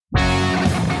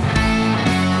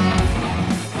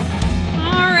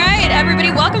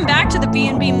everybody. Welcome back to the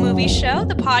B&B Movie Show,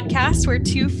 the podcast where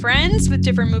two friends with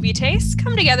different movie tastes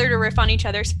come together to riff on each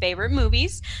other's favorite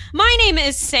movies. My name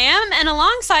is Sam, and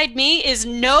alongside me is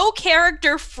no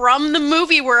character from the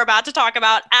movie we're about to talk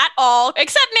about at all,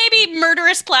 except maybe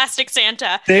Murderous Plastic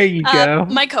Santa. There you go.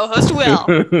 My co-host, Will.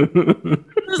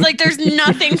 It was like, there's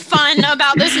nothing fun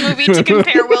about this movie to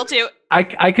compare Will to.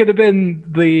 I could have been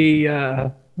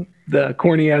the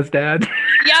corny ass dad.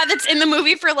 Yeah, that's in the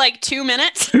movie for like 2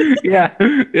 minutes. yeah,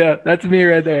 that's me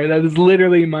right there. That is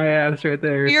literally my ass right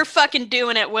there. You're fucking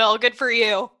doing it, Will. Good for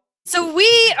you. So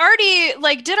we already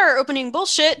did our opening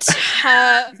bullshit.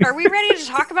 Are we ready to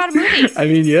talk about a movie? I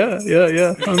mean, yeah.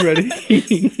 I'm ready.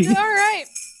 All right.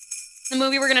 The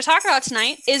movie we're going to talk about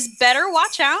tonight is Better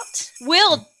Watch Out.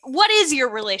 Will, what is your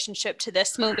relationship to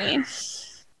this movie?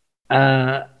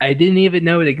 I didn't even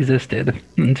know it existed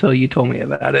until you told me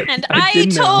about it. And I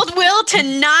told Will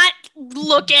to not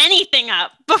look anything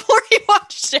up before he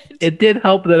watched it. It did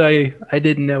help that I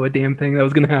didn't know a damn thing that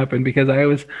was going to happen because I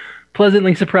was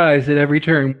pleasantly surprised at every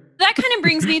turn. That kind of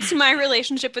brings me to my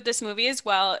relationship with this movie as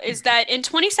well, is that in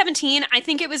 2017, I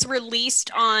think it was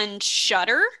released on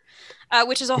Shudder,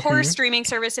 which is a horror streaming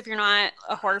service if you're not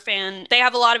a horror fan. They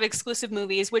have a lot of exclusive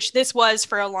movies, which this was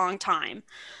for a long time.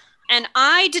 And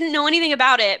I didn't know anything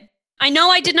about it. I know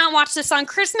I did not watch this on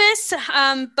Christmas,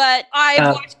 but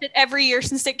I've watched it every year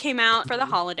since it came out for the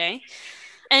holiday.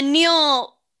 And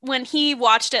Neil, when he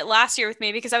watched it last year with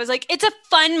me, because I was like, it's a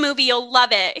fun movie, you'll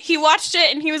love it. He watched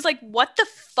it and he was like, what the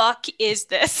fuck is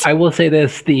this? I will say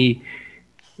this, the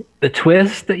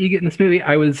twist that you get in this movie,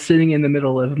 I was sitting in the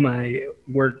middle of my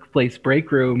workplace break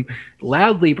room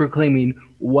loudly proclaiming,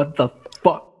 what the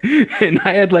fuck? And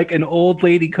I had like an old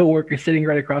lady coworker sitting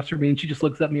right across from me, and she just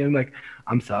looks at me and I'm like,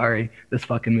 I'm sorry, this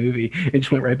fucking movie. And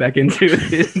just went right back into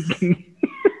it.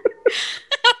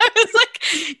 I was like,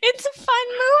 it's a fun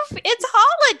movie. It's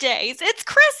holidays. It's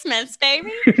Christmas,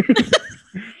 baby.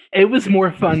 It was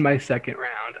more fun my second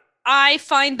round. I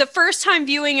find the first time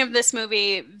viewing of this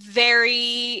movie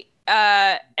very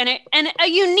and a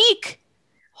unique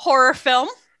horror film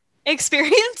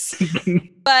experience.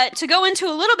 But to go into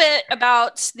a little bit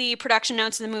about the production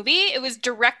notes of the movie, it was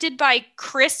directed by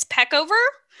Chris Peckover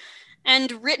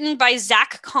and written by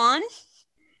Zach Kahn.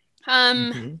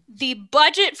 The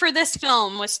budget for this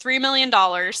film was $3 million,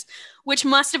 which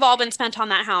must have all been spent on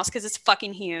that house because it's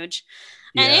fucking huge.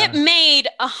 Yeah. And it made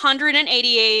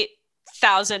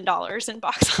 $188,000 in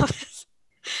box office.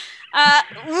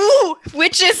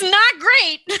 Which is not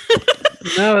great.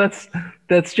 No,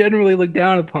 that's generally looked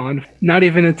down upon. Not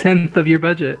even a tenth of your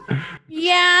budget.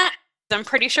 Yeah. I'm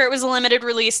pretty sure it was a limited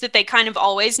release that they kind of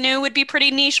always knew would be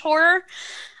pretty niche horror.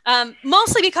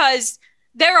 Mostly because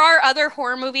there are other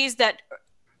horror movies that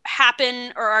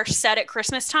happen or are set at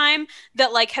Christmas time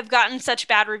that have gotten such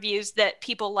bad reviews that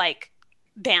people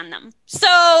ban them.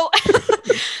 So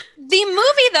the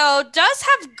movie though does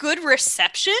have good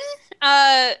reception.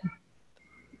 The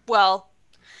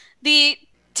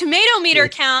tomato meter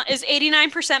count is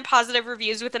 89% positive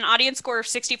reviews with an audience score of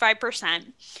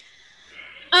 65%.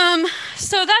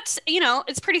 So that's,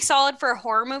 it's pretty solid for a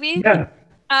horror movie. Yeah.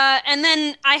 And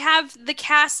then I have the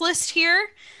cast list here,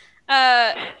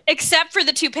 except for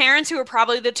the two parents who are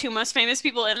probably the two most famous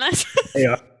people in this.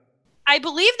 Yeah. I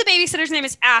believe the babysitter's name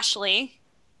is Ashley,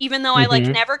 even though I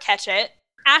never catch it.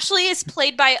 Ashley is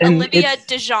played by Olivia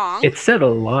DeJonge. It said a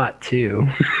lot too.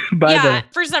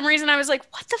 For some reason I was like,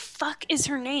 what the fuck is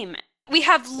her name? We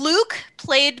have Luke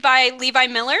played by Levi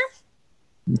Miller.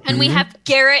 And we have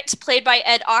Garrett played by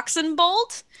Ed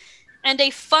Oxenbould. And a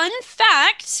fun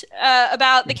fact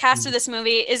about the cast of this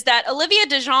movie is that Olivia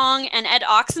DeJonge and Ed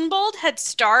Oxenbould had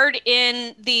starred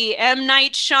in the M.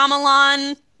 Night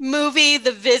Shyamalan movie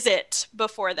The Visit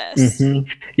before this.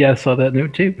 Yeah, I saw that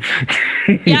note too.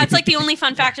 Yeah, it's the only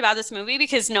fun fact about this movie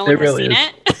because no one has seen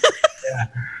it.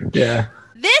 Yeah.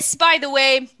 This, by the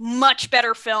way, much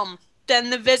better film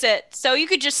than The Visit. So you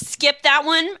could just skip that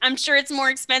one. I'm sure it's more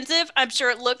expensive. I'm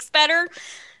sure it looks better.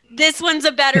 This one's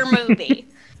a better movie.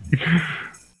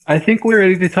 I think we're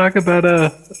ready to talk about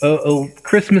a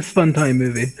Christmas fun time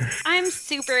movie. I'm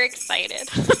super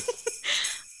excited.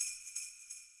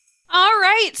 All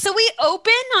right, so we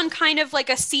open on kind of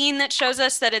a scene that shows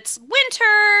us that it's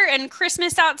winter and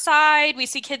Christmas outside. We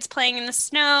see kids playing in the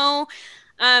snow,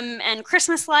 and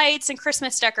Christmas lights and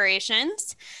Christmas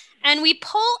decorations. And we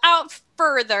pull out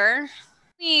further.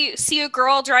 We see a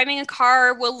girl driving a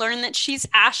car. We'll learn that she's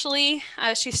Ashley.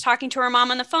 She's talking to her mom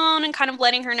on the phone and kind of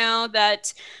letting her know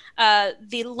that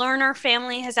the Lerner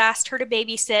family has asked her to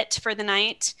babysit for the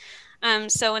night.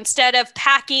 So instead of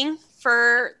packing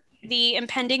for the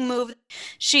impending move,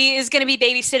 she is going to be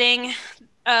babysitting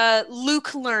Luke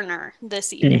Lerner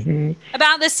this evening.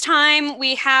 About this time,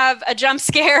 we have a jump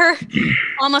scare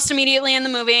almost immediately in the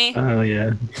movie. Oh,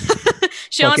 yeah.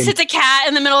 She almost hits a cat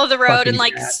in the middle of the road and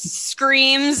like cat.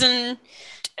 screams, and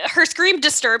her scream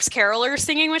disturbs Carolers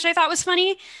singing, which I thought was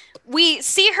funny. We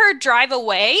see her drive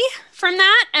away from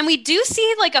that, and we do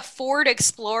see like a Ford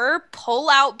Explorer pull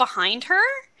out behind her,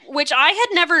 which I had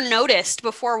never noticed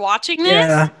before watching this.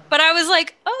 Yeah. But I was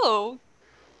like, oh,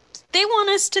 they want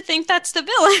us to think that's the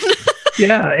villain.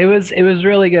 Yeah, it was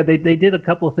really good. They did a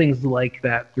couple of things like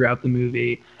that throughout the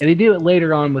movie, and they do it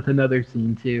later on with another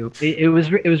scene too. It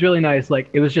was really nice. Like,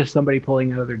 it was just somebody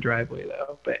pulling out of their driveway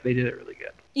though, but they did it really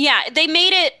good. Yeah, they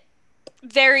made it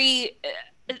very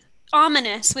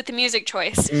ominous with the music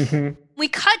choice. We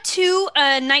cut to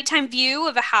a nighttime view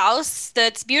of a house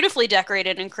that's beautifully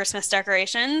decorated in Christmas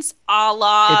decorations, a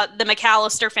la the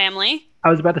McAllister family. I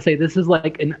was about to say, this is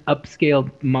like an upscaled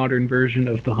modern version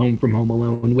of the home from Home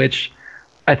Alone, which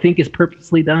I think is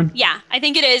purposely done. Yeah, I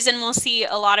think it is, and we'll see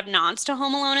a lot of nods to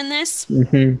Home Alone in this.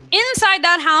 Inside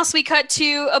that house, we cut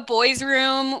to a boys'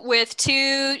 room with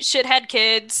two shithead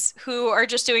kids who are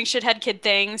just doing shithead kid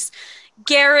things.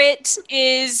 Garrett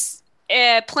is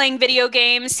playing video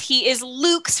games. He is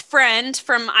Luke's friend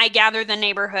from I Gather the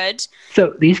Neighborhood.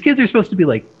 So these kids are supposed to be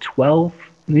like 12.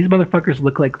 And these motherfuckers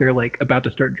look like they're like about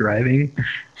to start driving.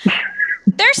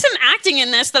 There's some acting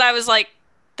in this that I was like,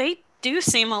 they do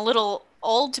seem a little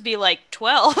old to be like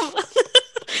 12.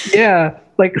 Yeah,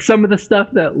 like some of the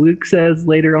stuff that Luke says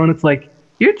later on, it's like,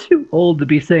 you're too old to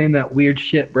be saying that weird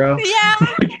shit, bro. Yeah,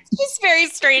 it's just very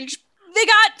strange. They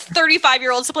got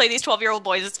 35-year-olds to play these 12-year-old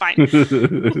boys. It's fine.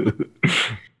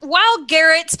 While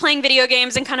Garrett's playing video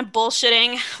games and kind of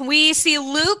bullshitting, we see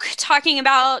Luke talking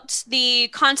about the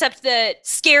concept that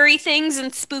scary things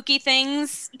and spooky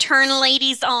things turn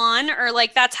ladies on, or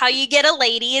like that's how you get a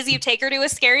lady is you take her to a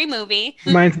scary movie.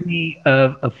 Reminds me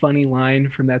of a funny line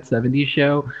from that 70s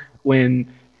show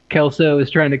when Kelso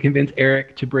is trying to convince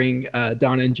Eric to bring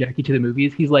Donna and Jackie to the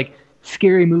movies. He's like,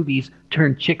 scary movies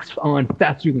turn chicks on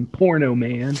faster than porno,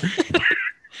 man.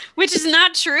 Which is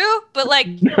not true, but like,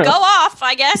 go off,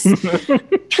 I guess.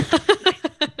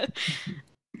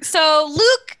 So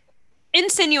Luke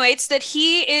insinuates that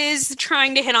he is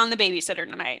trying to hit on the babysitter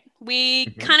tonight. We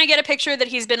kind of get a picture that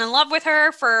he's been in love with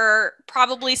her for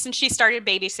probably since she started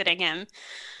babysitting him.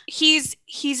 He's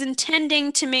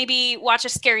intending to maybe watch a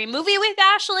scary movie with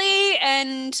Ashley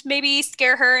and maybe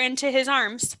scare her into his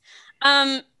arms.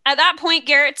 At that point,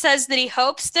 Garrett says that he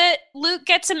hopes that Luke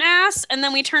gets some ass, and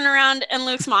then we turn around and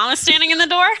Luke's mom is standing in the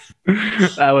door.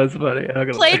 That was funny.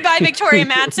 Played by Victoria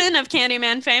Madsen of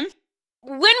Candyman fame.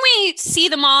 When we see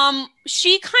the mom,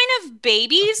 she kind of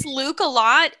babies Luke a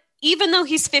lot. Even though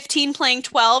he's 15 playing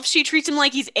 12, she treats him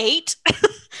like he's 8.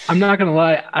 I'm not going to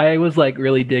lie. I was like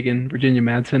really digging Virginia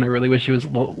Madsen. I really wish she was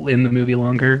in the movie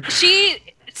longer. She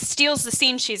steals the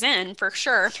scene she's in, for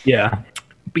sure. Yeah.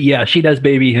 But yeah, she does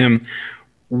baby him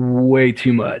way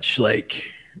too much. Like,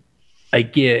 I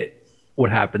get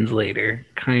what happens later,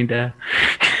 kinda.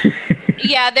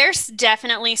 Yeah, there's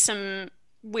definitely some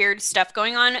weird stuff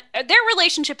going on. Their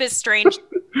relationship is strange.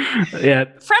 Yeah.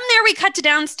 From there, we cut to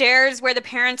downstairs where the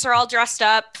parents are all dressed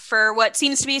up for what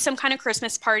seems to be some kind of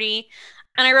Christmas party.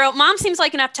 And I wrote, Mom seems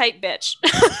like an uptight bitch.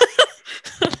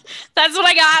 That's what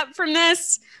I got from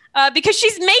this. Because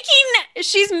she's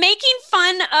making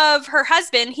fun of her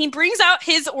husband. He brings out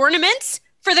his ornaments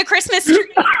for the Christmas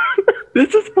tree.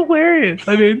 This is hilarious.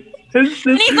 I mean, and he's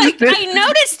like, I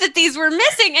noticed that these were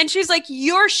missing. And she's like,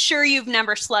 you're sure you've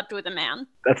never slept with a man?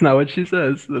 That's not what she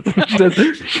says. That's what she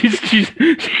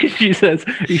says. She says,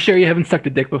 are you sure you haven't sucked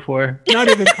a dick before? Not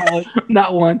even college.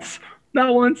 Not once.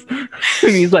 Not once.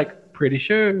 And he's like, pretty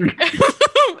sure.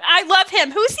 I love him.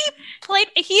 Who's he played?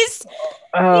 He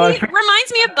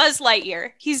reminds me of Buzz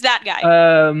Lightyear. He's that guy.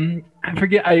 I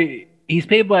forget. He's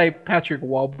played by Patrick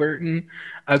Warburton.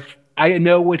 I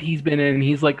know what he's been in.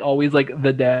 He's like always like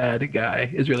the dad guy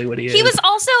is really what he is. He was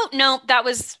also that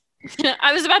was.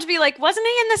 I was about to be like, wasn't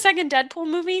he in the second Deadpool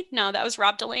movie? No, that was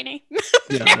Rob Delaney.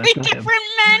 Very different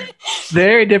men.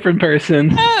 Very different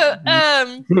person.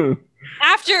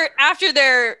 After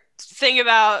their thing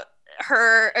about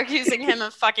her accusing him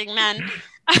of fucking men.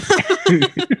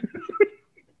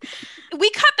 We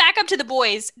cut back up to the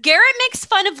boys. Garrett makes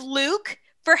fun of Luke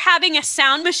for having a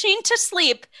sound machine to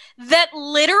sleep that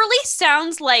literally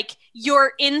sounds like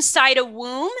you're inside a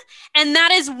womb. And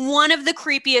that is one of the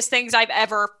creepiest things I've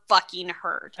ever fucking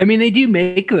heard. I mean, they do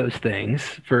make those things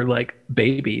for like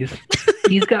babies.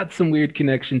 He's got some weird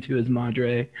connection to his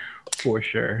madre for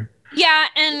sure. Yeah,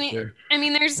 and Sure. I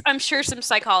mean, I'm sure some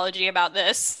psychology about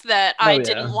this that I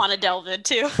didn't want to delve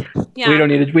into. Yeah.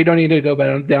 We don't need to go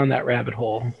down that rabbit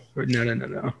hole.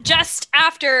 No. Just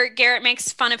after Garrett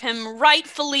makes fun of him,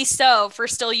 rightfully so, for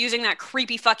still using that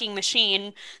creepy fucking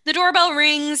machine, the doorbell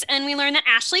rings and we learn that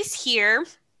Ashley's here.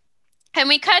 And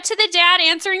we cut to the dad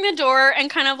answering the door and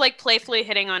kind of like playfully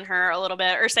hitting on her a little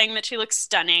bit or saying that she looks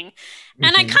stunning. Mm-hmm.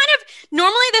 And I kind of,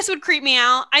 normally this would creep me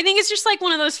out. I think it's just like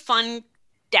one of those fun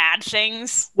dad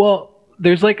things. Well,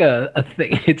 there's like a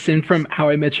thing. It's in From How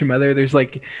I Met Your Mother. There's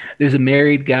a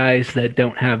married guys that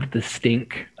don't have the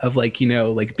stink of like, you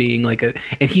know, like being like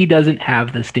and he doesn't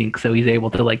have the stink. So he's able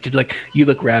to like, you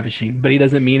look ravishing, but he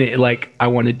doesn't mean it like, I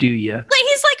want to do you. Like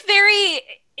he's like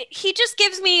he just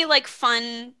gives me like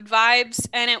fun vibes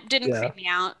and it didn't creep me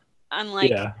out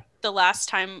unlike the last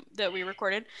time that we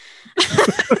recorded.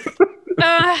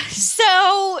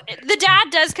 So the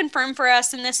dad does confirm for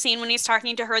us in this scene when he's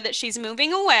talking to her that she's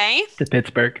moving away to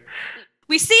Pittsburgh.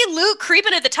 We see Luke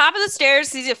creeping at the top of the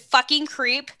stairs. He's a fucking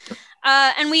creep.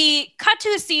 And we cut to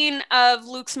a scene of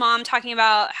Luke's mom talking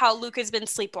about how Luke has been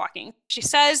sleepwalking. She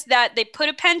says that they put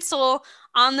a pencil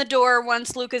on the door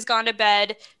once Luke has gone to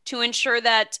bed to ensure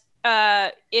that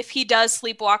if he does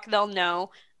sleepwalk, they'll know.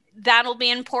 That'll be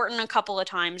important a couple of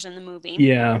times in the movie.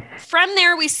 Yeah. From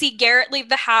there, we see Garrett leave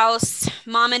the house.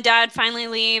 Mom and dad finally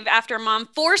leave after mom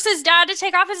forces dad to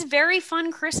take off his very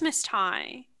fun Christmas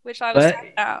tie, which I was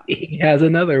talking about. He has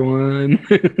another one.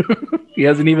 He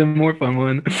has an even more fun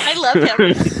one. I love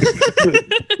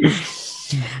him.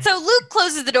 So Luke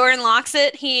closes the door and locks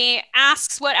it. He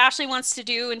asks what Ashley wants to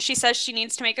do, and she says she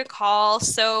needs to make a call.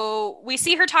 So we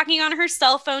see her talking on her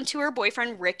cell phone to her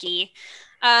boyfriend, Ricky.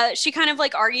 She kind of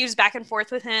like argues back and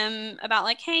forth with him about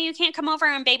like, hey, you can't come over,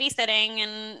 I'm babysitting.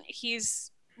 And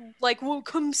he's like, well,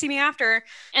 come see me after.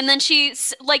 And then she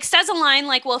like says a line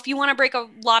like, well, if you want to break a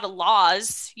lot of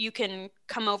laws, you can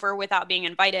come over without being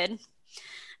invited.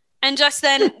 And just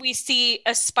then we see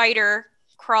a spider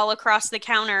crawl across the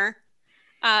counter.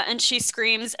 And she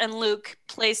screams and Luke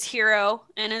plays hero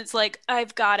and it's like,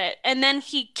 I've got it. And then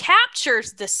he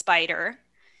captures the spider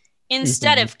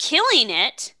instead of killing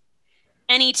it.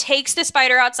 And he takes the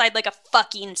spider outside like a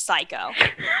fucking psycho.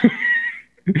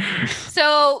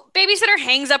 So babysitter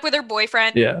hangs up with her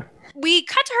boyfriend. Yeah. We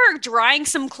cut to her drying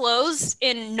some clothes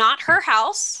in not her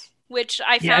house, which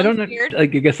I found weird. I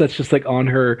guess that's just like on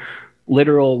her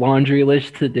literal laundry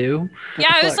list to do.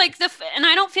 Yeah, it was like and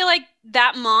I don't feel like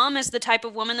that mom is the type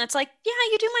of woman that's like, yeah,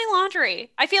 you do my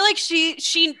laundry. I feel like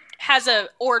she has a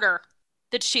order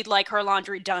that she'd like her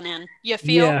laundry done in. You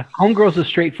feel? Yeah, homegirl's a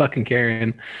straight fucking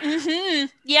Karen. Mm-hmm.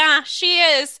 Yeah, she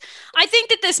is. I think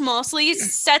that this mostly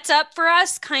sets up for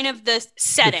us kind of the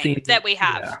setting that we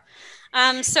have.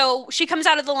 Yeah. So she comes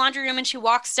out of the laundry room and she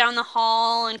walks down the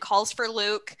hall and calls for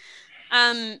Luke.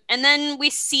 And then we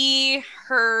see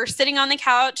her sitting on the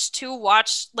couch to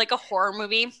watch like a horror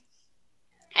movie.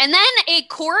 And then a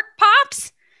cork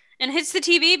pops and hits the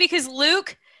TV because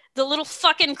Luke, the little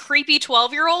fucking creepy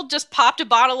 12-year-old, just popped a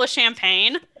bottle of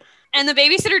champagne. And the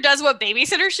babysitter does what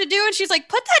babysitters should do. And she's like,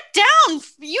 put that down.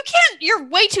 You're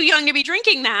way too young to be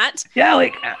drinking that. Yeah,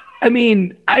 like, I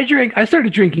mean, I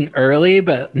started drinking early,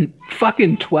 but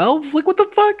fucking 12? Like, what the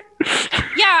fuck?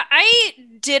 Yeah, I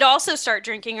did also start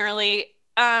drinking early.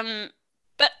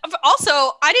 But also,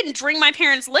 I didn't drink my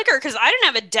parents' liquor because I didn't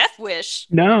have a death wish.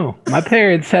 No, my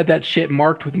parents had that shit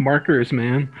marked with markers,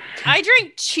 man. I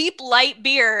drank cheap light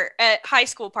beer at high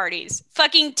school parties.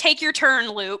 Fucking take your turn,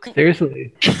 Luke.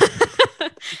 Seriously.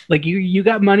 Like, you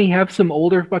got money, have some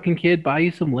older fucking kid buy you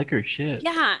some liquor, shit.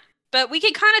 Yeah. But we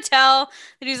can kind of tell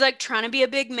that he's like trying to be a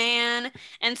big man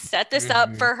and set this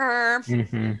up for her.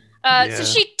 So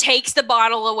she takes the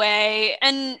bottle away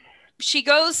and she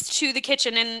goes to the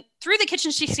kitchen, and through the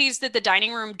kitchen, she sees that the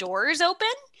dining room door is open,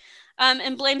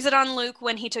 and blames it on Luke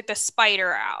when he took the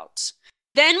spider out.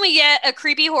 Then we get a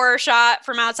creepy horror shot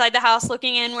from outside the house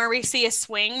looking in where we see a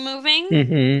swing moving.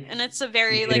 And it's a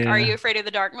very, like, are you afraid of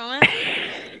the dark moment?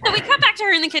 So we cut back to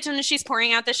her in the kitchen and she's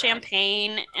pouring out the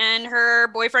champagne and her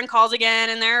boyfriend calls again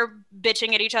and they're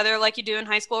bitching at each other like you do in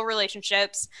high school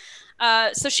relationships.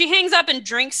 So she hangs up and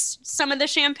drinks some of the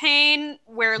champagne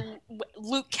where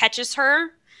Luke catches her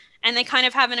and they kind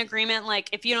of have an agreement like,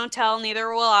 if you don't tell, neither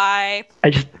will I. I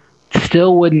just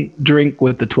still wouldn't drink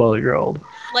with the 12-year-old.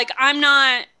 Like, I'm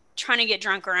not trying to get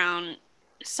drunk around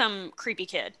some creepy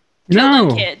kid.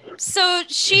 No. Kid. So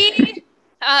she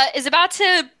is about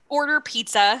to order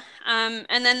pizza, and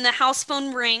then the house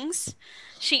phone rings.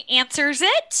 She answers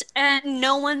it, and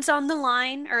no one's on the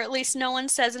line, or at least no one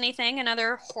says anything.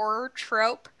 Another horror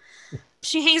trope.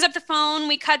 She hangs up the phone.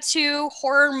 We cut to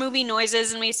horror movie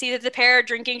noises, and we see that the pair are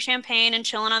drinking champagne and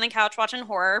chilling on the couch watching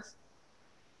horror.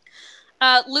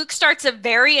 Luke starts a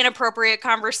very inappropriate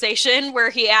conversation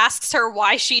where he asks her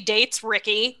why she dates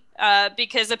Ricky,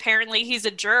 because apparently he's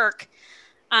a jerk.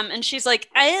 And she's like,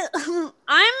 I'm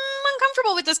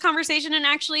uncomfortable with this conversation, and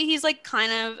actually he's like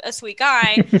kind of a sweet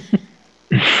guy.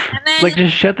 And then, like,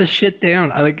 just shut the shit down.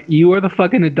 Like, you are the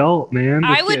fucking adult, man.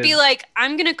 I would be like,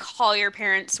 I'm gonna call your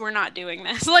parents. We're not doing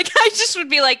this. Like, I just would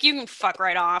be like, you can fuck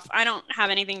right off. I don't have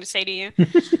anything to say to you.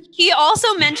 He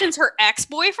also mentions her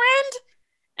ex-boyfriend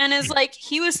and is like,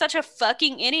 he was such a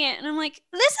fucking idiot. And I'm like,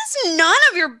 this is none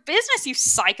of your business, you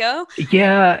psycho.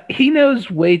 Yeah, he knows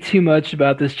way too much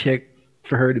about this chick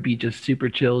for her to be just super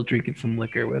chill drinking some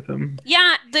liquor with him.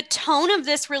 Yeah, the tone of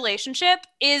this relationship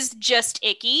is just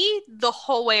icky the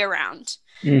whole way around.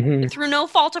 Mm-hmm. Through no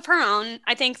fault of her own.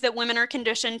 I think that women are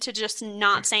conditioned to just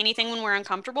not say anything when we're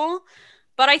uncomfortable.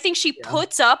 But I think she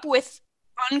puts up with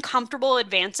uncomfortable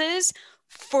advances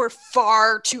for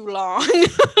far too long.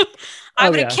 I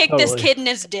would have kicked this kid in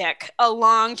his dick a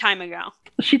long time ago.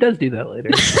 She does do that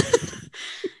later.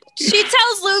 She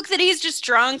tells Luke that he's just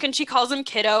drunk, and she calls him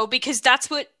kiddo because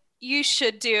that's what you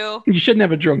should do. You shouldn't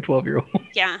have a drunk 12-year-old.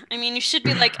 Yeah, I mean, you should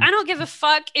be like, I don't give a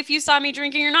fuck if you saw me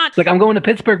drinking or not. It's like, I'm going to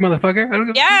Pittsburgh, motherfucker. I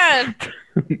don't give a fuck.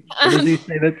 What does he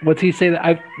say that? What's he say that?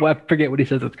 I forget what he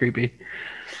says. That's creepy.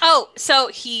 Oh, so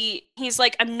he's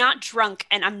like, I'm not drunk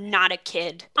and I'm not a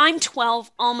kid. I'm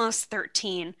 12, almost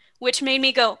 13, which made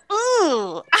me go,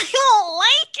 ooh, I don't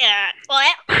like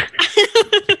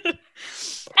it.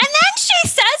 And then she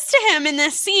says to him in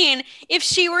this scene, if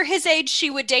she were his age, she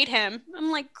would date him.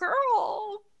 I'm like,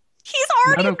 girl, he's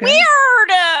already weird.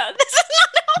 This is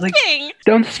not helping. Like,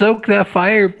 don't soak that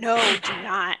fire. No, do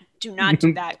not. Do not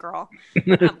do that, girl.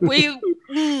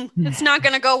 It's not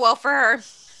going to go well for her.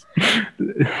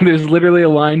 There's literally a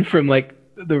line from like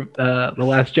the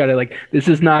Last Jedi, like, this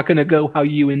is not going to go how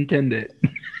you intend it.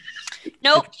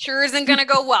 Nope, sure isn't going to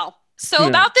go well. So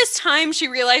about this time, she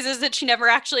realizes that she never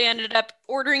actually ended up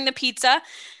ordering the pizza.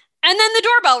 And then the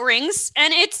doorbell rings,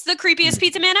 and it's the creepiest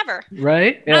pizza man ever.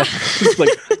 Right? Yeah.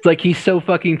 It's like he's so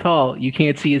fucking tall, you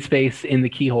can't see his face in the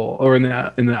keyhole or in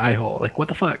the eye hole. Like, what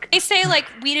the fuck? They say, like,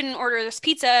 we didn't order this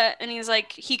pizza, and he's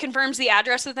like, he confirms the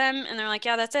address with them, and they're like,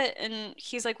 yeah, that's it. And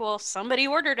he's like, well, somebody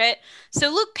ordered it.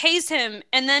 So Luke pays him,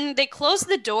 and then they close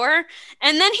the door,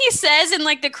 and then he says in,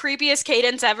 like, the creepiest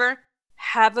cadence ever,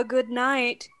 have a good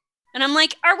night. And I'm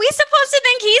like, are we supposed to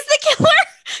think he's the killer?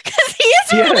 Because he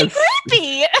is really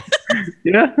creepy.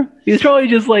 Yeah. He's probably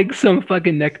just like some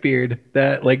fucking neckbeard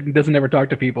that like doesn't ever talk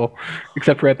to people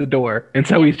except for at the door. And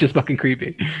so he's just fucking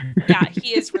creepy. Yeah,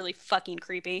 he is really fucking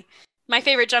creepy. My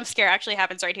favorite jump scare actually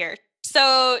happens right here.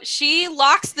 So she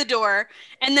locks the door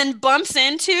and then bumps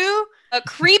into a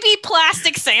creepy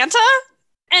plastic Santa.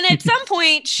 And at some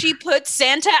point, she puts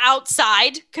Santa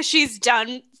outside because she's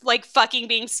done like fucking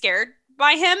being scared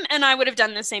by him, and I would have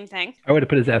done the same thing. I would have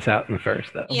put his ass out in the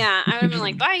first, though. Yeah, I would have been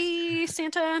like, bye,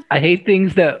 Santa. I hate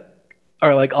things that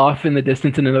are like off in the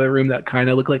distance in another room that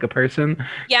kind of look like a person.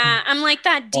 Yeah, I'm like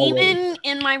that demon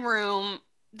in my room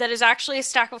that is actually a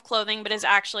stack of clothing, but is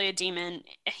actually a demon.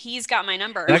 He's got my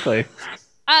number. Exactly.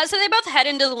 So they both head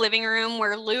into the living room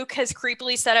where Luke has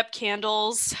creepily set up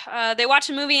candles. They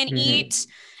watch a movie and eat,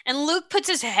 and Luke puts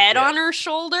his head on her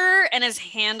shoulder and his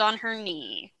hand on her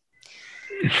knee.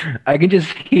 I can just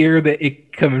hear the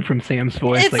ick coming from Sam's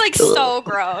voice. It's like so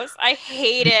gross. I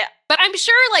hate it. But I'm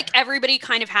sure like everybody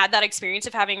kind of had that experience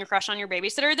of having a crush on your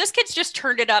babysitter. This kid's just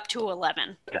turned it up to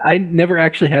 11. I never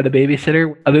actually had a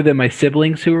babysitter other than my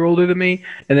siblings who were older than me.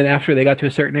 And then after they got to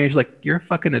a certain age, like, you're a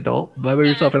fucking adult by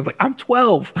yourself. And I was like, I'm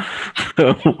 12.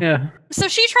 So, yeah. So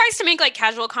she tries to make like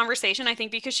casual conversation, I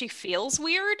think, because she feels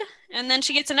weird. And then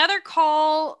she gets another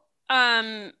call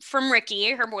from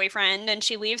Ricky, her boyfriend, and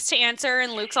she leaves to answer,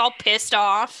 and Luke's all pissed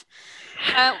off.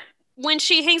 When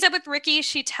she hangs up with Ricky,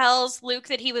 she tells Luke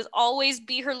that he will always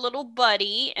be her little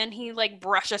buddy, and he like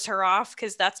brushes her off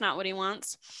because that's not what he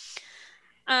wants.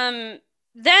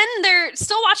 Then they're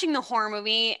still watching the horror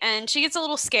movie, and she gets a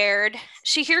little scared.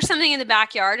 She hears something in the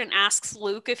backyard and asks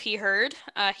Luke if he heard.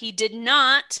 He did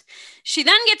not. She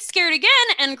then gets scared again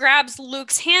and grabs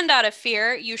Luke's hand out of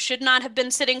fear. You should not have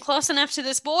been sitting close enough to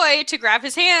this boy to grab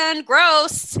his hand.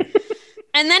 Gross.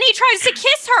 And then he tries to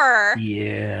kiss her.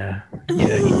 Yeah, he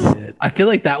did. I feel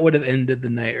like that would have ended the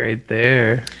night right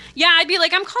there. Yeah, I'd be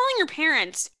like, I'm calling your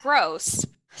parents. Gross.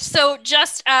 So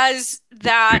just as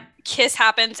that kiss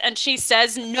happens and she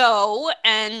says no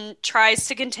and tries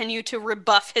to continue to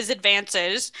rebuff his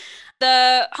advances,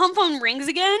 The home phone rings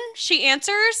again. She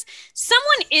answers.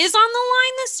 Someone is on the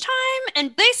line this time,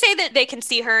 and they say that they can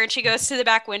see her, and she goes to the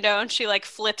back window, and she, like,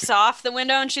 flips off the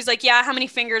window, and she's like, yeah, how many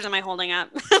fingers am I holding up?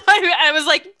 I was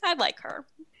like, I like her.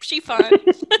 She fun.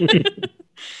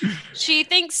 She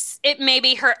thinks it may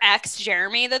be her ex,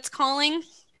 Jeremy, that's calling,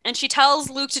 and she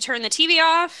tells Luke to turn the TV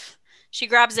off. She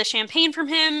grabs a champagne from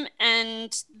him,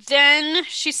 and then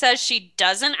she says she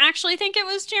doesn't actually think it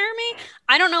was Jeremy.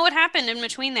 I don't know what happened in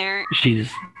between there. She's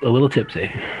a little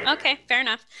tipsy. Okay, fair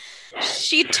enough.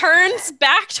 She turns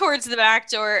back towards the back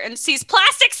door and sees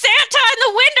Plastic Santa in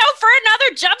the window for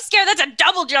another jump scare. That's a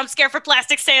double jump scare for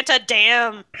Plastic Santa.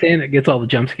 Damn. Santa gets all the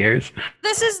jump scares.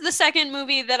 This is the second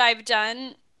movie that I've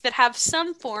done that have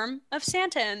some form of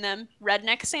Santa in them.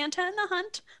 Redneck Santa in The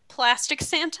Hunt, Plastic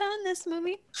Santa in this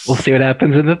movie. We'll see what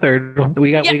happens in the third one.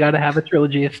 We got to have a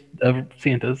trilogy of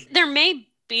Santas. There may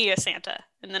be a Santa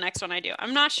in the next one I do.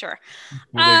 I'm not sure.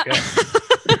 Well,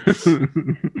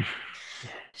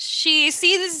 she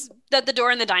sees that the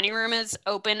door in the dining room is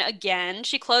open again.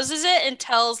 She closes it and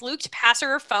tells Luke to pass her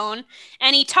her phone,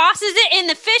 and he tosses it in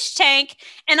the fish tank,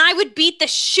 and I would beat the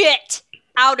shit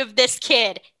out of this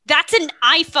kid. That's an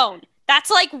iPhone. That's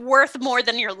like worth more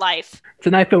than your life. It's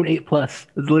an iPhone 8 Plus.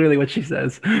 That's literally what she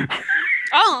says.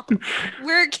 Oh,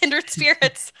 we're kindred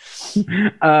spirits.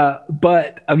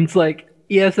 But I'm just like,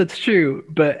 yes, that's true.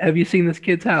 But have you seen this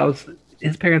kid's house?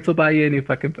 His parents will buy you a new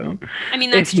fucking phone. I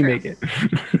mean, that's if you true. Make it.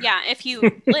 Yeah, if you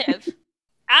live.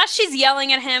 As she's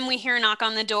yelling at him, we hear a knock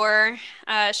on the door.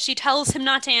 She tells him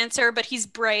not to answer, but he's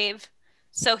brave,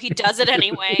 so he does it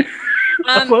anyway.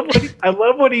 I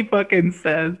love what he fucking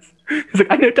says. He's like,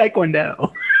 I know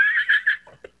Taekwondo.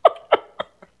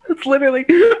 That's literally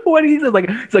what he says. Like,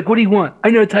 he's like, what do you want? I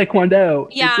know Taekwondo.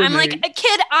 Yeah, I'm like, a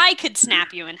kid, I could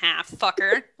snap you in half,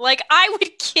 fucker. Like, I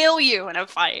would kill you in a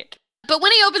fight. But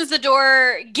when he opens the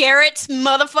door, Garrett's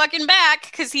motherfucking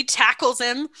back because he tackles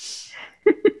him.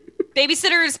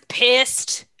 Babysitter's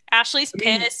pissed. Ashley's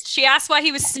pissed. She asks why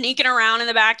he was sneaking around in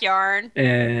the backyard.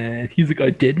 And he's like, I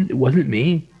didn't. It wasn't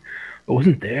me. I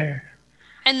wasn't there.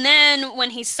 And then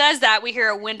when he says that, we hear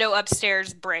a window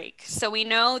upstairs break. So we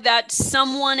know that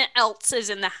someone else is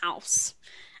in the house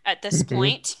at this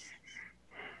point.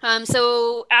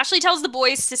 So Ashley tells the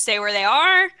boys to stay where they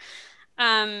are.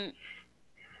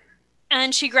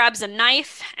 And she grabs a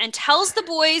knife and tells the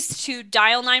boys to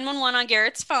dial 911 on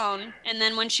Garrett's phone. And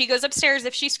then when she goes upstairs,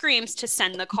 if she screams, to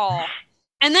send the call.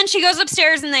 And then she goes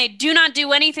upstairs and they do not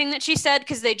do anything that she said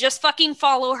because they just fucking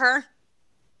follow her.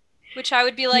 Which I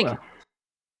would be like,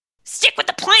 stick with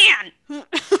the plan.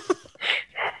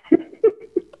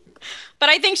 But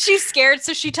I think she's scared,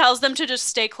 so she tells them to just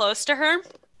stay close to her.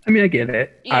 I mean, I get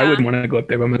it. Yeah. I wouldn't want to go up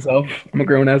there by myself. I'm a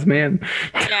grown-ass man.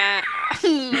 Yeah.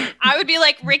 I would be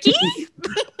like, Ricky?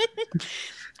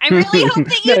 I really hope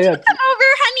that you come over,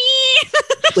 honey.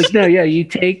 Like, no, yeah, you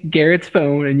take Garrett's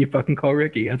phone and you fucking call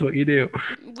Ricky. That's what you do.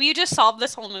 We just solved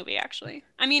this whole movie, actually.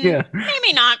 I mean,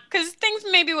 maybe not, because things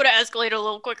maybe would have escalated a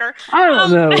little quicker. I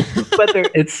don't know. But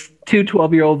it's two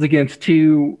 12-year-olds against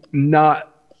two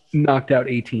not knocked out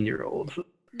 18-year-olds.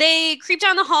 They creep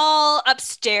down the hall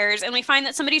upstairs, and we find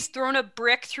that somebody's thrown a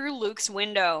brick through Luke's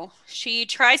window. She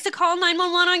tries to call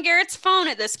 911 on Garrett's phone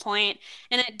at this point,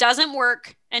 and it doesn't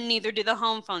work, and neither do the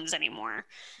home phones anymore.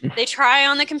 They try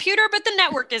on the computer, but the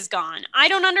network is gone. I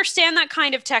don't understand that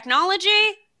kind of technology,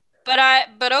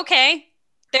 but okay.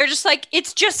 They're just like,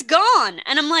 it's just gone.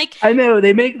 And I'm like... I know,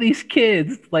 they make these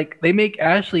kids, like, they make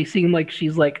Ashley seem like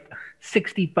she's, like,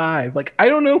 65. Like, I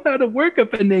don't know how to work a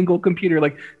Finagle computer.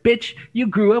 Like, bitch, you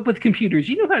grew up with computers.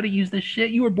 You know how to use this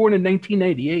shit. You were born in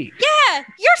 1998. Yeah,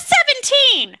 you're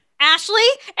 17, Ashley.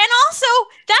 And also,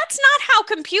 that's not how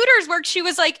computers work. She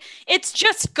was like, it's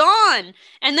just gone.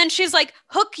 And then she's like,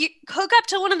 hook up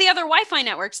to one of the other Wi-Fi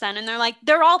networks then. And they're like,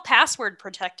 they're all password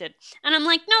protected. And I'm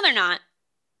like, no, they're not.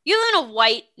 You live in a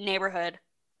white neighborhood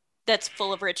that's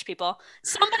full of rich people.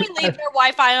 Somebody leave their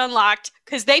Wi-Fi unlocked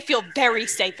because they feel very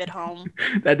safe at home.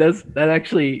 That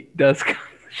actually does.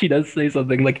 She does say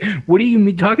something like, what are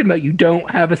you talking about? You don't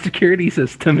have a security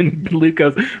system. And Luke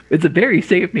goes, it's a very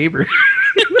safe neighborhood.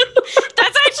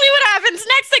 That's actually what happens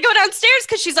next. They go downstairs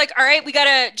because she's like, all right, we got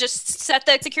to just set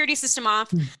the security system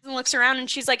off. And looks around and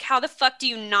she's like, how the fuck do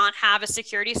you not have a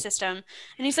security system?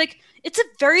 And he's like, it's a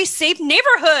very safe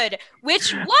neighborhood,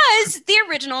 which was the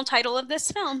original title of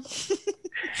this film.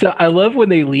 So I love when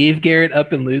they leave Garrett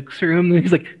up in Luke's room. And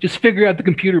he's like, just figure out the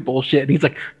computer bullshit. And he's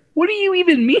like, what do you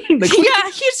even mean? Like, yeah,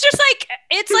 he's just like,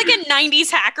 it's like a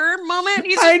 90s hacker moment.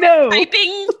 He's just I know.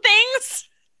 typing things.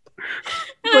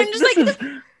 And like, I'm just like,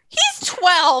 he's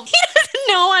 12. He doesn't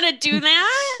know how to do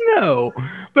that. No.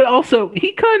 But also,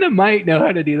 he kind of might know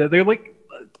how to do that. They're like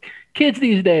kids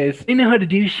these days. They know how to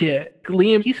do shit.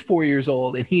 Liam, he's 4 years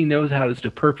old, and he knows how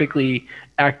to perfectly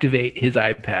activate his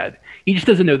iPad. He just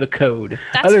doesn't know the code.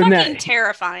 That's Other fucking than that,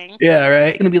 terrifying. yeah,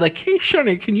 right? Gonna be like, hey,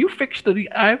 Shani, can you fix the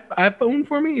iPhone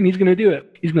for me? And he's gonna do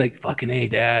it. He's gonna be like, fucking A,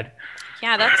 Dad.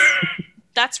 Yeah,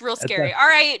 that's real scary. All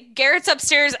right, Garrett's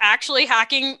upstairs actually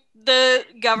hacking the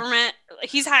government.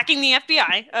 He's hacking the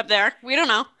FBI up there. We don't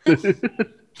know.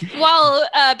 While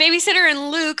babysitter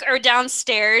and Luke are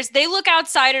downstairs, they look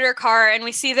outside at her car and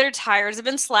we see that her tires have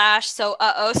been slashed. So,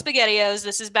 SpaghettiOs,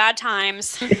 this is bad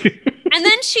times. And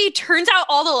then she turns out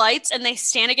all the lights and they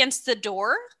stand against the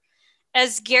door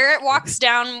as Garrett walks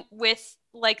down with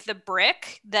like the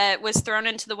brick that was thrown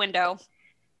into the window.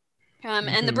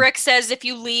 And the brick says, if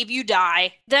you leave, you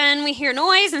die. Then we hear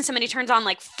noise and somebody turns on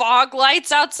like fog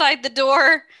lights outside the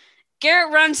door.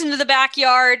 Garrett runs into the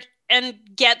backyard and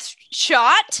gets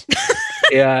shot.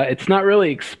 Yeah, it's not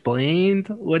really explained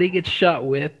what he gets shot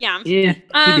with. Yeah. He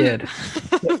did.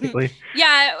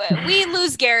 Yeah, we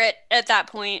lose Garrett at that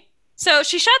point. So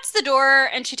she shuts the door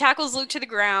and she tackles Luke to the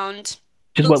ground.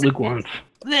 Just what Luke wants.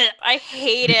 I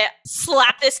hate it.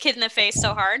 Slap this kid in the face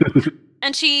so hard.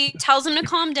 And she tells him to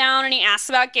calm down and he asks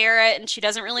about Garrett and she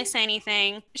doesn't really say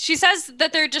anything. She says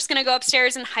that they're just going to go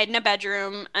upstairs and hide in a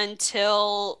bedroom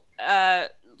until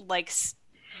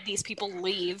these people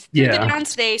leave. Yeah. Through the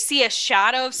downs, they see a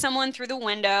shadow of someone through the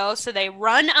window, so they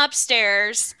run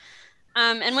upstairs.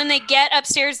 And when they get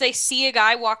upstairs, they see a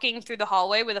guy walking through the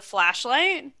hallway with a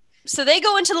flashlight. So they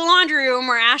go into the laundry room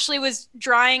where Ashley was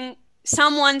drying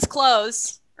someone's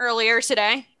clothes earlier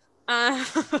today.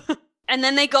 And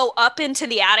then they go up into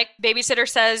the attic. Babysitter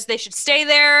says they should stay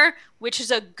there, which is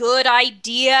a good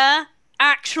idea,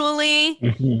 actually.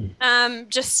 Mm-hmm.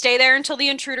 Just stay there until the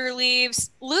intruder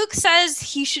leaves. Luke says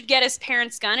he should get his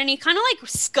parents' gun, and he kind of like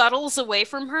scuttles away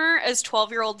from her, as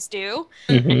 12-year-olds do.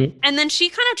 Mm-hmm. And then she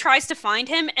kind of tries to find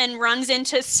him and runs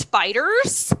into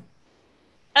spiders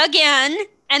again,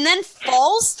 and then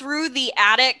falls through the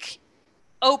attic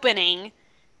opening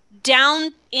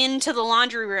down into the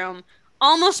laundry room,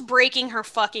 almost breaking her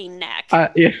fucking neck.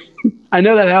 Yeah. I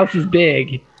know that house is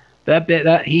big.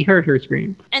 That he heard her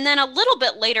scream. And then a little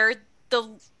bit later, the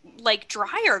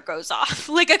dryer goes off.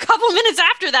 Like a couple minutes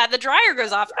after that, the dryer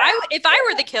goes off. If I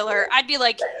were the killer, I'd be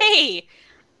like, hey,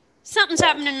 something's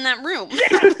happening in that room.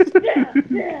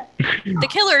 The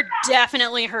killer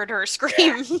definitely heard her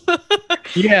scream.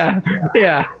 Yeah.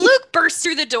 Luke bursts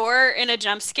through the door in a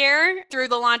jump scare through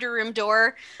the laundry room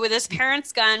door with his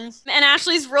parents' gun. And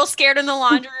Ashley's real scared in the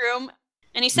laundry room.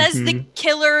 And he says the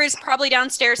killer is probably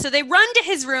downstairs. So they run to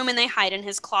his room and they hide in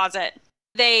his closet.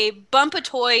 They bump a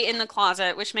toy in the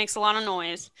closet, which makes a lot of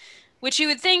noise, which you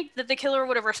would think that the killer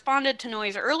would have responded to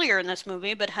noise earlier in this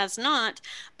movie, but has not.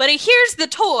 But he hears the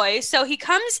toy, so he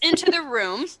comes into the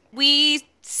room. We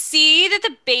see that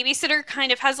the babysitter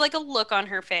kind of has like a look on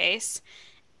her face.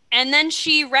 And then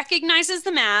she recognizes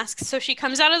the mask, so she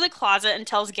comes out of the closet and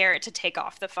tells Garrett to take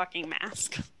off the fucking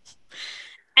mask.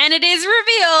 And it is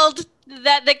revealed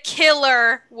that the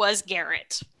killer was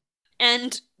Garrett.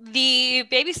 And the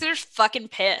babysitter's fucking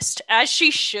pissed, as she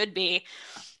should be.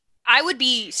 I would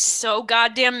be so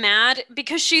goddamn mad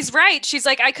because she's right. She's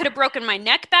like, I could have broken my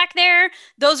neck back there.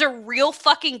 Those are real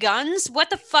fucking guns. What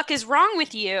the fuck is wrong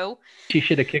with you? She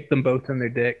should have kicked them both in their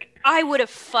dick. I would have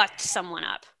fucked someone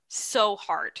up so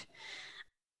hard.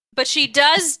 But she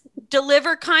does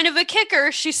deliver kind of a kicker.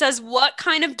 She says, what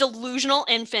kind of delusional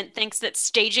infant thinks that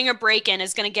staging a break-in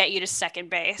is going to get you to second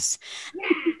base?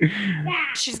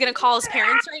 She's going to call his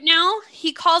parents right now.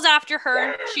 He calls after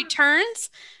her. She turns,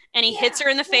 and he hits her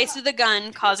in the face with a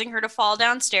gun, causing her to fall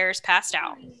downstairs, passed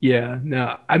out. Yeah,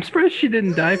 no. I'm surprised she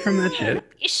didn't die from that shit.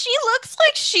 She looks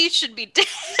like she should be dead.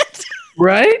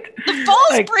 Right? The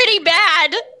fall's pretty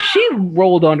bad. She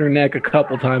rolled on her neck a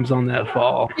couple times on that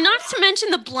fall. Not to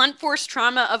mention the blunt force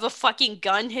trauma of a fucking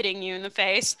gun hitting you in the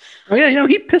face. Oh, yeah,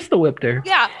 he pistol whipped her.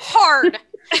 Yeah, hard.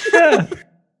 Yeah.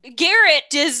 Garrett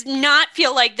does not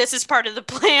feel like this is part of the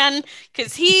plan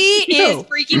because he is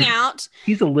freaking out.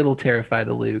 He's a little terrified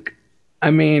of Luke. I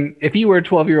mean, if you were a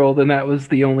 12-year-old and that was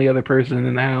the only other person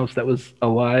in the house that was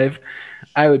alive,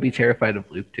 I would be terrified of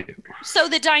Luke too. So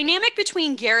the dynamic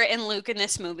between Garrett and Luke in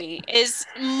this movie is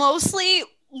mostly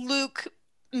Luke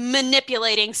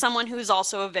manipulating someone who's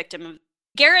also a victim of.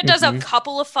 Garrett does a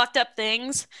couple of fucked up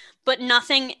things, but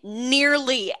nothing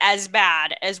nearly as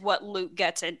bad as what Luke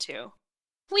gets into.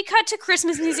 We cut to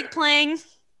Christmas music playing.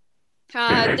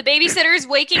 The babysitter is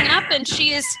waking up and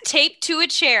she is taped to a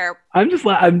chair. I'm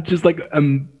reimagining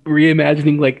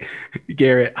like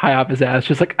Garrett high off his ass,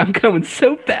 just like, I'm going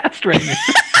so fast right now.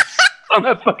 On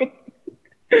that fucking.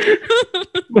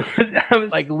 I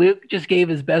was like, Luke just gave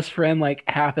his best friend like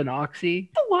half an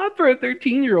oxy. A lot for a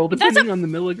 13-year-old, depending on the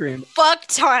milligram. Fuck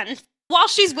ton. While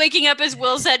she's waking up, as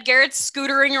Will said, Garrett's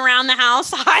scootering around the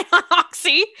house high on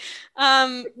oxy,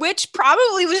 which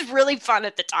probably was really fun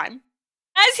at the time.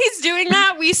 As he's doing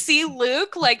that, we see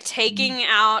Luke like taking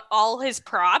out all his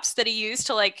props that he used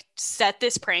to like set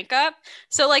this prank up.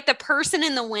 So like the person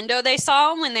in the window they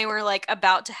saw when they were like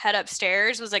about to head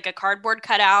upstairs was like a cardboard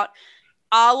cutout,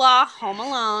 a la Home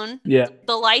Alone. Yeah.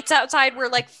 The lights outside were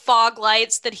like fog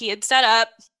lights that he had set up.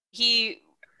 He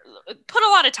put a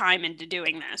lot of time into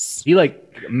doing this. He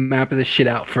like mapped this shit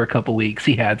out for a couple weeks.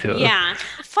 He had to. Yeah.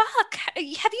 Fuck.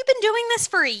 Have you been doing this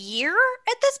for a year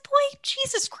at this point?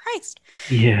 Jesus Christ.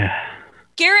 Yeah.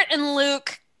 Garrett and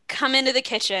Luke come into the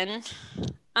kitchen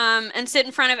and sit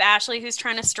in front of Ashley, who's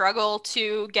trying to struggle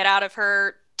to get out of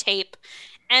her tape.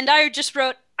 And I just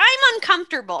wrote, I'm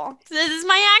uncomfortable. This is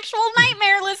my actual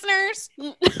nightmare, listeners.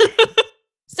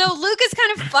 So Luke is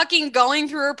kind of fucking going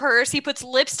through her purse. He puts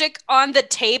lipstick on the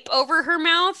tape over her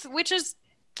mouth, which is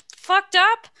fucked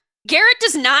up. Garrett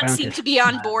does not seem to be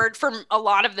on board from a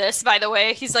lot of this, by the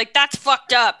way. He's like, that's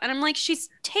fucked up. And I'm like, she's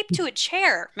taped to a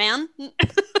chair, man. There's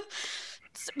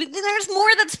more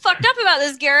that's fucked up about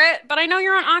this, Garrett, but I know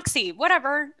you're on oxy.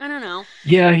 Whatever. I don't know.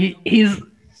 Yeah, he's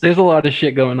there's a lot of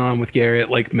shit going on with Garrett,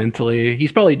 like mentally.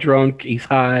 He's probably drunk. He's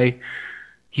high.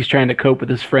 He's trying to cope with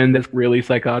his friend that's really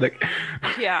psychotic.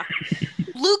 Yeah.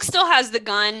 Luke still has the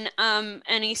gun,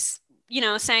 and he's,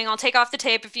 saying, I'll take off the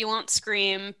tape if you won't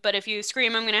scream, but if you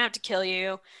scream, I'm going to have to kill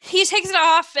you. He takes it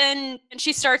off, and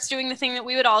she starts doing the thing that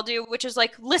we would all do, which is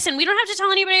like, listen, we don't have to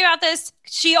tell anybody about this.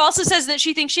 She also says that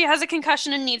she thinks she has a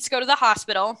concussion and needs to go to the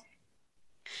hospital.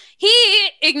 He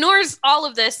ignores all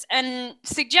of this and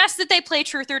suggests that they play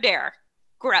Truth or Dare.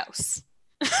 Gross.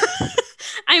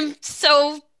 I'm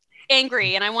so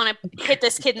angry and I want to hit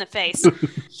this kid in the face.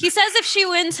 He says if she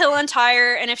wins, he'll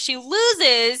untire, and if she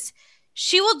loses,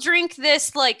 she will drink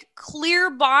this like clear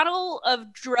bottle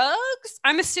of drugs.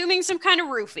 I'm assuming some kind of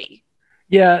roofie.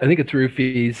 Yeah, I think it's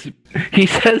roofies. He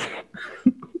says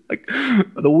like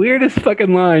the weirdest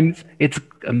fucking lines. It's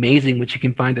amazing what you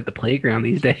can find at the playground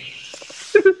these days.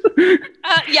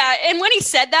 Yeah, and when he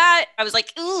said that, I was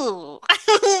like, ooh,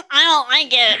 I don't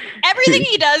like it. Everything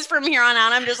he does from here on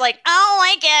out, I'm just like, I don't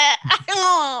like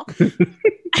it.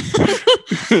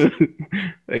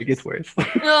 It gets worse.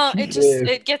 Oh,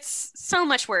 it gets so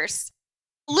much worse.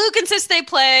 Luke insists they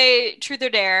play Truth or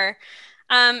Dare,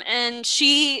 and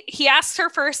he asks her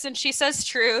first, and she says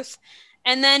truth,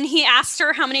 and then he asks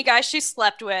her how many guys she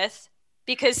slept with,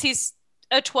 because he's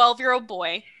a 12-year-old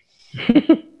boy.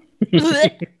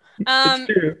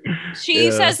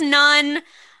 She says none,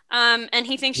 and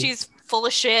he thinks she's full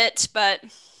of shit, but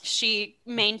she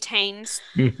maintains.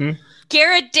 Mm-hmm.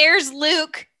 Garrett dares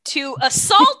Luke to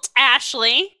assault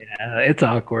Ashley. Yeah, it's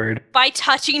awkward. By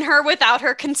touching her without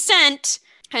her consent.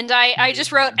 And I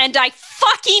just wrote, and I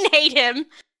fucking hate him.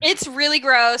 It's really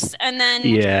gross. And then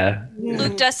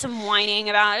Luke does some whining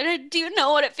about it. Do you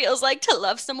know what it feels like to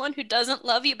love someone who doesn't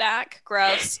love you back?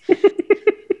 Gross.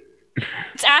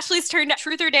 It's Ashley's turn to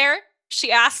Truth or Dare.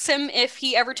 She asks him if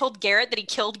he ever told Garrett that he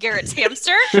killed Garrett's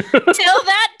hamster. Till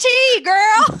that tea,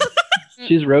 girl.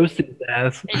 She's roasting his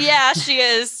ass. Yeah, she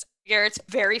is. Garrett's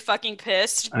very fucking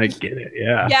pissed. I get it,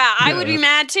 yeah. Yeah, I would be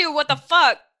mad too. What the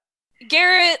fuck?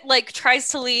 Garrett, tries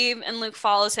to leave, and Luke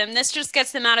follows him. This just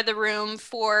gets them out of the room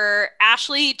for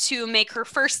Ashley to make her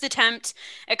first attempt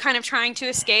at kind of trying to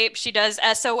escape. She does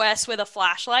SOS with a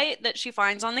flashlight that she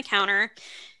finds on the counter.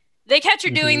 They catch her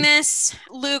doing this.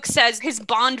 Luke says his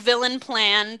Bond villain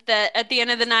plan that at the end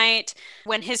of the night,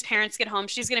 when his parents get home,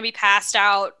 she's going to be passed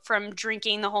out from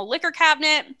drinking the whole liquor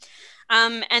cabinet.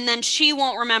 And then she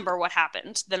won't remember what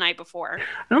happened the night before.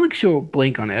 I don't think she'll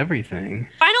blink on everything.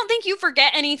 I don't think you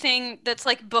forget anything that's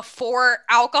before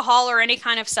alcohol or any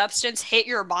kind of substance hit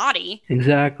your body.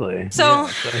 Exactly. So,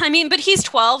 yeah, but he's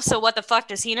 12, so what the fuck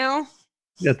does he know?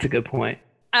 That's a good point.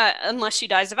 Unless she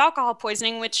dies of alcohol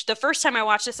poisoning, which the first time I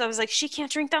watched this, I was like, she can't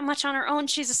drink that much on her own.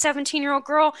 She's a 17-year-old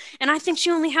girl, and I think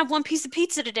she only had one piece of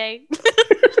pizza today.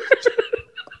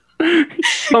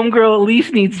 Homegirl at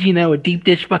least needs, a deep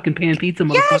dish fucking pan pizza,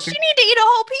 motherfucker. Yeah, she need to eat a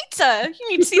whole pizza. You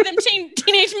need to see them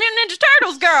Teenage Mutant Ninja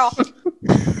Turtles, girl.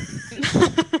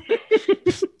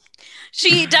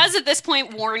 She does at this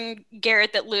point warn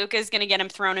Garrett that Luke is going to get him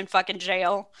thrown in fucking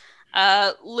jail.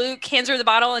 Luke hands her the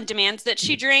bottle and demands that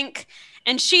she drink.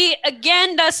 And she,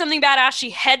 again, does something badass.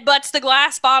 She headbutts the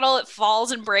glass bottle. It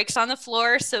falls and breaks on the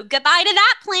floor. So goodbye to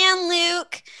that plan,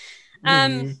 Luke.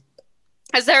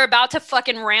 As they're about to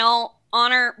fucking rail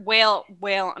not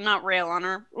rail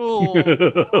honor. Ooh.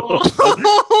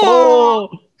 Oh,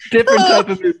 different type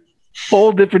of movie.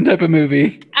 Whole different type of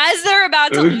movie. As they're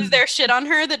about to lose their shit on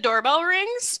her, the doorbell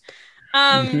rings.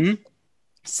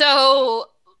 So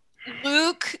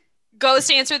Luke goes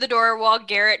to answer the door while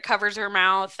Garrett covers her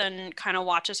mouth and kind of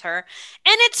watches her.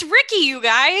 And it's Ricky, you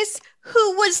guys,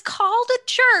 who was called a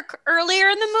jerk earlier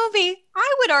in the movie.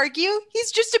 I would argue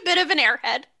he's just a bit of an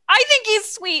airhead. I think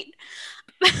he's sweet.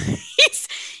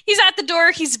 He's at the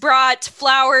door. He's brought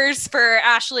flowers for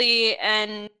Ashley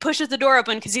and pushes the door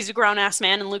open because he's a grown-ass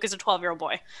man and Luke is a 12-year-old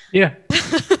boy. Yeah,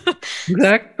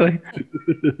 exactly.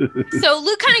 So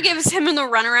Luke kind of gives him the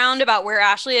runaround about where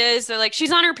Ashley is. They're like,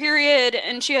 she's on her period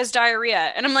and she has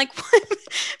diarrhea. And I'm like,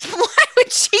 why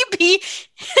would she be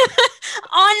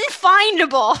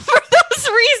unfindable for those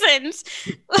reasons?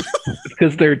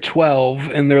 Because they're 12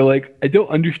 and they're like, I don't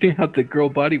understand how the girl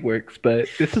body works, but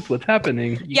this is what's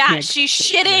happening. She's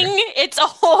shitting. It's a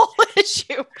whole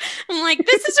issue. I'm like,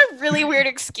 this is a really weird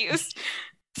excuse.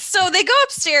 So they go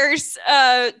upstairs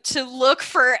to look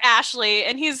for Ashley,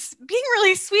 and he's being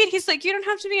really sweet. He's like, you don't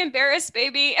have to be embarrassed,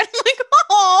 baby. And I'm like,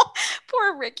 oh,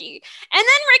 poor Ricky. And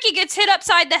then Ricky gets hit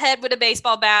upside the head with a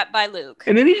baseball bat by Luke.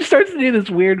 And then he just starts to do this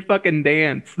weird fucking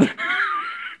dance.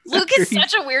 Luke is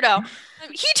such a weirdo.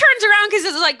 He turns around because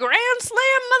it's like, grand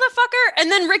slam, motherfucker.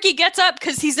 And then Ricky gets up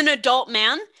because he's an adult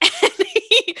man. And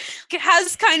he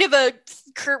has kind of a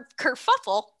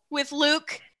kerfuffle with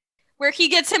Luke where he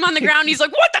gets him on the ground. He's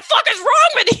like, what the fuck is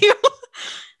wrong with you?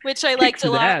 Which I liked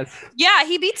a lot. Ass. Yeah,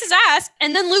 he beats his ass.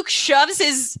 And then Luke shoves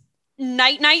his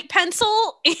night-night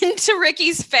pencil into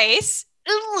Ricky's face.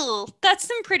 Ooh, that's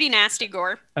some pretty nasty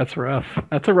gore. That's rough.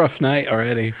 That's a rough night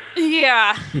already.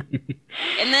 Yeah.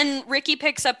 And then Ricky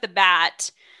picks up the bat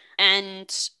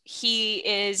and he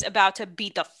is about to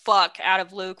beat the fuck out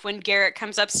of Luke when Garrett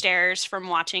comes upstairs from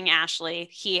watching Ashley.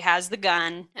 He has the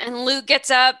gun and Luke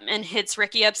gets up and hits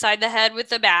Ricky upside the head with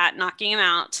the bat, knocking him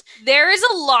out. There is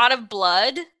a lot of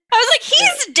blood. I was like,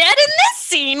 he's dead in this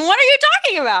scene. What are you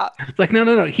talking about? It's like,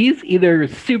 no. He's either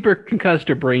super concussed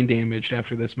or brain damaged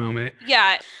after this moment.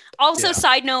 Yeah. Also,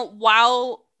 side note,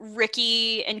 while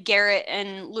Ricky and Garrett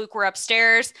and Luke were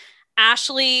upstairs,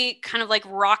 Ashley kind of like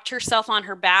rocked herself on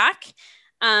her back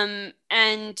and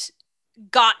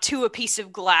got to a piece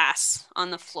of glass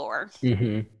on the floor.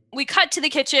 Mm-hmm. We cut to the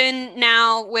kitchen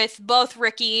now with both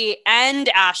Ricky and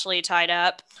Ashley tied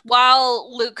up.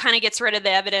 While Luke kind of gets rid of the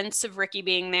evidence of Ricky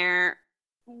being there,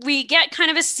 we get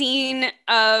kind of a scene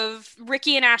of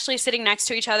Ricky and Ashley sitting next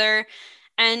to each other.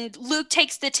 And Luke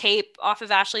takes the tape off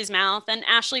of Ashley's mouth and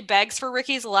Ashley begs for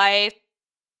Ricky's life.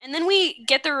 And then we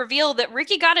get the reveal that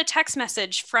Ricky got a text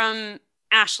message from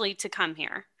Ashley to come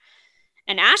here.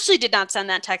 And Ashley did not send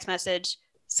that text message.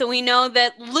 So we know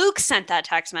that Luke sent that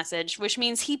text message, which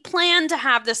means he planned to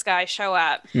have this guy show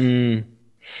up.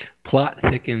 Plot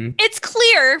thickens. It's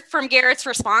clear from Garrett's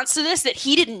response to this that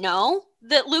he didn't know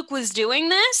that Luke was doing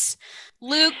this.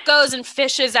 Luke goes and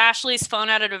fishes Ashley's phone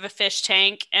out of a fish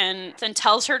tank and then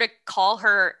tells her to call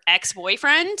her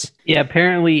ex-boyfriend. Yeah,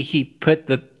 apparently he put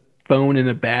the phone in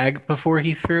a bag before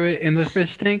he threw it in the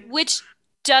fish tank. Which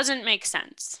doesn't make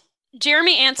sense.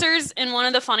 Jeremy answers in one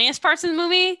of the funniest parts of the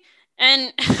movie.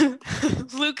 And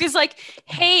Luke is like,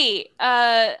 hey,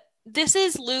 this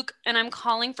is Luke, and I'm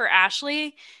calling for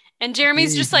Ashley. And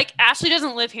Jeremy's just like, Ashley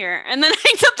doesn't live here. And then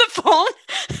hangs up the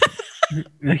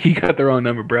phone. He got the wrong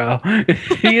number, bro.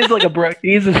 He is like a bro.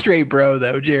 He's a straight bro,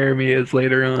 though. Jeremy is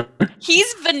later on.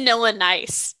 He's vanilla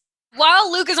nice.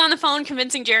 While Luke is on the phone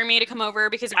convincing Jeremy to come over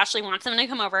because Ashley wants him to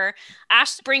come over,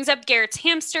 Ash brings up Garrett's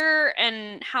hamster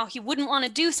and how he wouldn't want to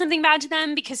do something bad to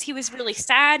them because he was really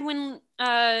sad when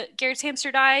Garrett's hamster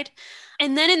died.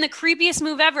 And then in the creepiest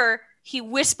move ever, he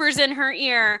whispers in her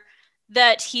ear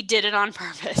that he did it on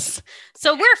purpose.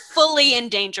 So we're fully in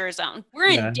danger zone. We're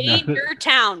in danger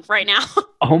town right now.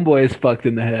 Homeboy is fucked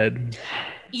in the head.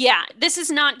 Yeah, this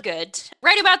is not good.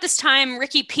 Right about this time,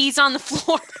 Ricky pees on the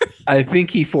floor. I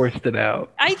think he forced it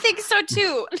out. I think so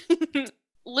too.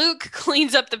 Luke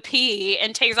cleans up the pee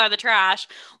and takes out the trash.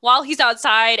 While he's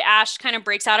outside, Ash kind of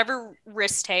breaks out of her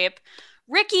wrist tape.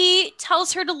 Ricky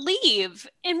tells her to leave.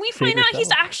 And we find out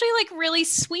he's actually like really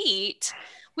sweet,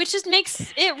 which just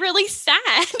makes it really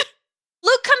sad.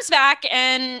 Luke comes back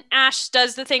and Ash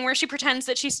does the thing where she pretends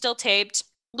that she's still taped.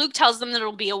 Luke tells them that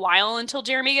it'll be a while until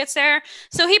Jeremy gets there.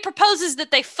 So he proposes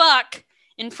that they fuck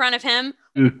in front of him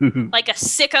like a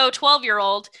sicko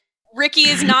 12-year-old. Ricky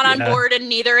is not on board and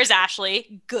neither is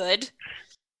Ashley. Good.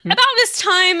 About this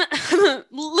time,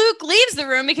 Luke leaves the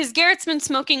room because Garrett's been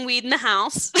smoking weed in the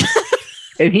house.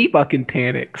 And he fucking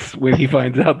panics when he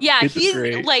finds out. Yeah,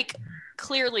 he's like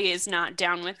clearly is not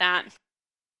down with that.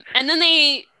 And then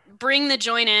they bring the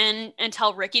joint in and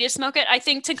tell Ricky to smoke it, I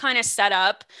think to kind of set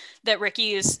up that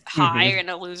Ricky is high and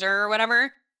a loser or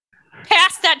whatever.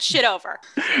 Pass that shit over.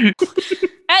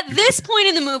 At this point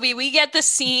in the movie, we get the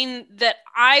scene that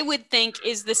I would think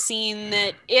is the scene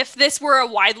that, if this were a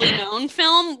widely known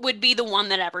film, would be the one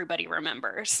that everybody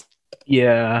remembers.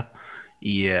 Yeah.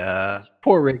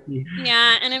 Poor Ricky.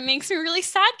 Yeah, and it makes me really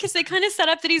sad because they kind of set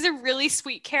up that he's a really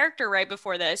sweet character right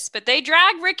before this. But they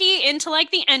drag Ricky into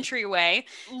like the entryway.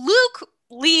 Luke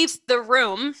leaves the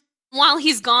room. While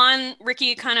he's gone,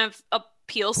 Ricky kind of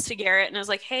appeals to Garrett and is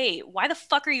like, hey, why the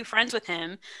fuck are you friends with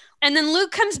him? And then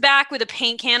Luke comes back with a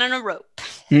paint can and a rope.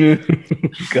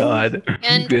 God.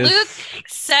 And Luke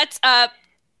sets up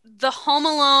the Home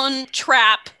Alone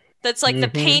trap that's like the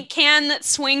paint can that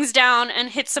swings down and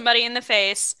hits somebody in the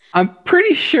face. I'm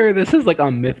pretty sure this is like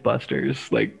on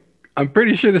Mythbusters. Like, I'm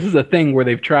pretty sure this is a thing where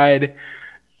they've tried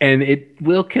and it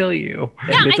will kill you.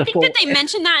 Yeah, I think that they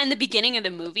mentioned that in the beginning of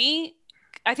the movie.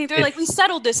 I think they're like, we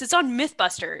settled this. It's on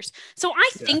Mythbusters. So I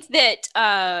think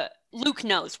that Luke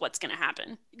knows what's going to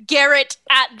happen. Garrett,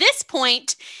 at this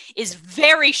point, is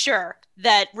very sure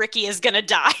that Ricky is going to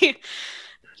die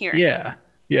here. Yeah.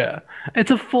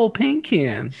 It's a full paint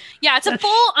can. Yeah, it's a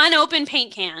full unopened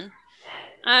paint can,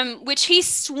 which he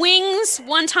swings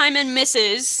one time and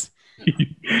misses.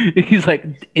 He's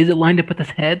like, is it lined up with his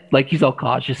head? Like he's all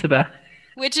cautious about it.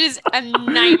 Which is a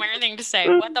nightmare thing to say.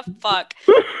 What the fuck?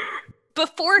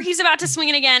 Before he's about to swing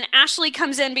it again, Ashley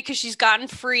comes in because she's gotten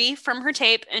free from her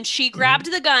tape and she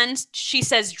grabbed the gun. She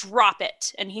says, drop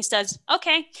it. And he says,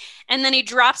 okay. And then he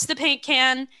drops the paint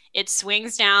can. It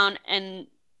swings down and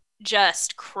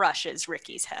just crushes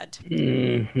Ricky's head.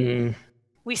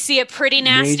 We see a pretty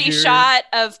nasty shot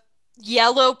of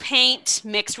yellow paint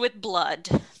mixed with blood.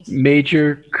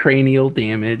 Major cranial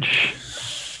damage.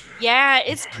 Yeah,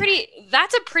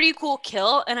 that's a pretty cool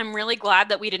kill, and I'm really glad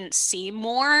that we didn't see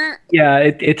more. Yeah,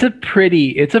 it's a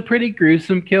pretty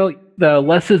gruesome kill. The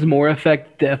less is more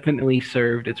effect definitely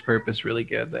served its purpose really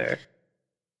good there.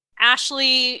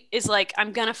 Ashley is like,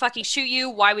 I'm gonna fucking shoot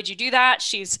you. Why would you do that?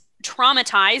 She's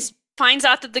traumatized. Finds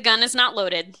out that the gun is not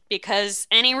loaded because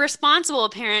any responsible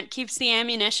parent keeps the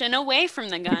ammunition away from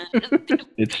the gun.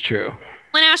 It's true.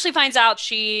 When Ashley finds out,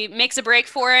 she makes a break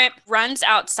for it, runs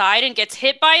outside, and gets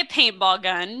hit by a paintball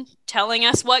gun, telling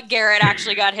us what Garrett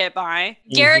actually got hit by.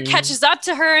 Garrett catches up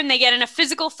to her, and they get in a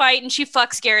physical fight, and she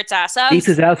fucks Garrett's ass up. Beats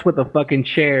his ass with a fucking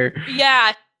chair.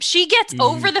 Yeah. She gets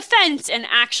over the fence and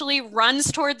actually runs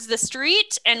towards the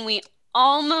street, and we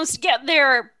almost get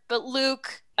there, but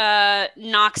Luke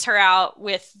knocks her out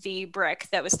with the brick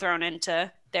that was thrown into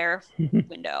their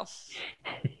window.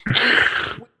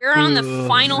 And we're on the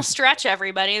final stretch,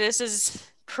 everybody. This is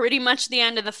pretty much the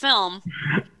end of the film.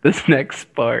 This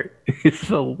next part is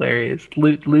hilarious.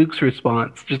 Luke's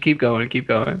response. Just keep going.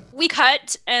 We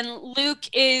cut, and Luke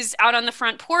is out on the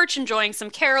front porch enjoying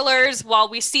some carolers while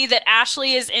we see that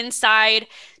Ashley is inside,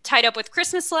 tied up with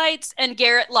Christmas lights, and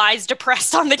Garrett lies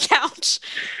depressed on the couch.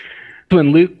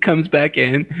 When Luke comes back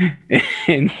in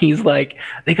and he's like,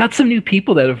 they got some new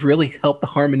people that have really helped the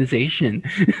harmonization.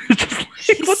 Just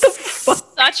like, what the fuck?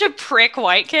 Such a prick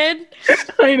white kid.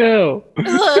 I know.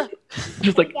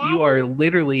 Just like, you are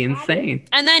literally insane.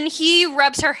 And then he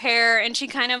rubs her hair and she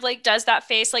kind of like does that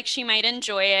face like she might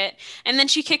enjoy it. And then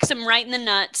she kicks him right in the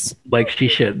nuts. Like she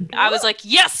should. I was like,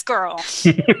 yes, girl.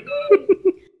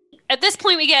 At this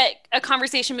point, we get a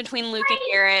conversation between Luke and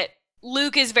Garrett.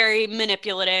 Luke is very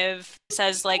manipulative,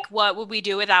 says like, what would we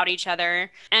do without each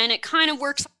other? And it kind of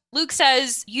works. Luke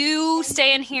says, you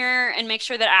stay in here and make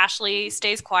sure that Ashley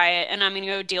stays quiet, and I'm going to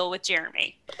go deal with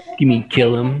Jeremy. You mean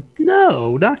kill him?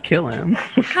 No, not kill him.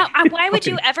 Why would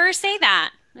you ever say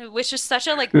that? Which is such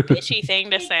a like bitchy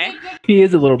thing to say. He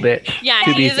is a little bitch. Yeah,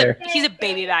 he's a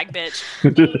baby back bitch.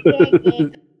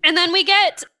 And then we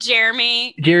get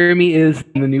Jeremy. Jeremy is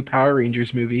in the new Power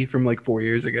Rangers movie from like 4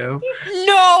 years ago.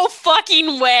 No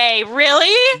fucking way.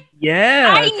 Really?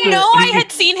 Yeah. I know I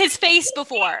had seen his face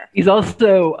before. He's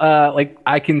also, like,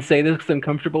 I can say this because I'm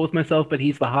comfortable with myself, but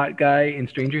he's the hot guy in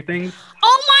Stranger Things.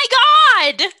 Oh my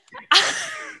God.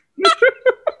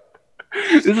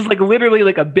 This is like literally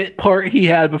like a bit part he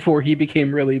had before he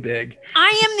became really big.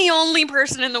 I am the only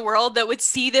person in the world that would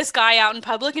see this guy out in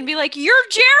public and be like, you're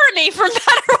Jeremy from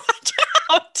Better Watch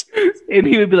Out. And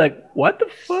he would be like, what the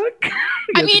fuck?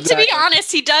 I mean, to be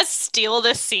honest, he does steal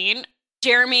this scene.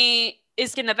 Jeremy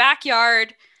is in the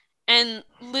backyard and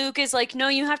Luke is like, no,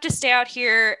 you have to stay out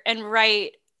here and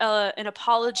write an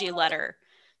apology letter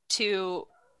to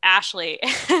Ashley.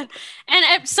 And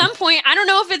at some point, I don't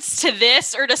know if it's to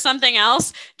this or to something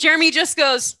else, Jeremy just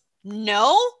goes,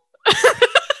 no.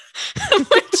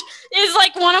 Which is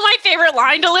like one of my favorite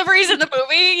line deliveries in the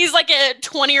movie. He's like a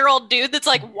 20-year-old dude that's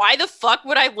like, why the fuck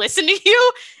would I listen to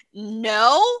you?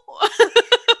 No.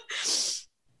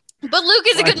 But Luke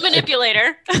is a good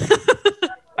manipulator.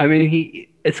 I mean,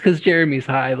 it's because Jeremy's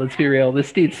high. Let's be real.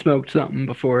 This dude smoked something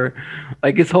before.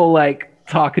 Like his whole like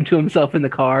talking to himself in the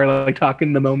car, like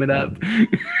talking the moment up.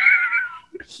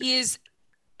 He's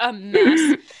a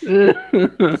mess.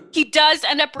 He does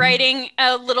end up writing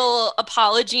a little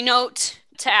apology note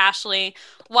to Ashley.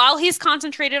 While he's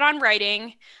concentrated on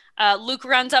writing, Luke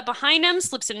runs up behind him,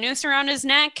 slips a noose around his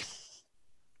neck.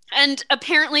 And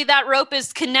apparently that rope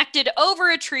is connected over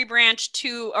a tree branch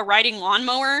to a riding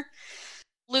lawnmower.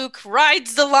 Luke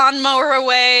rides the lawnmower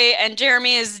away, and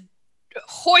Jeremy is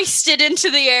hoisted into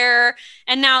the air.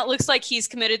 And now it looks like he's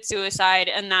committed suicide,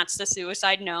 and that's the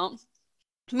suicide note.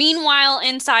 Meanwhile,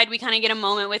 inside, we kind of get a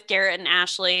moment with Garrett and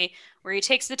Ashley where he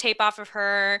takes the tape off of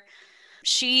her.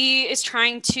 She is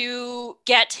trying to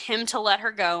get him to let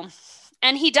her go.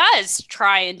 And he does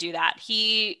try and do that.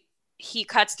 He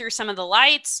cuts through some of the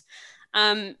lights,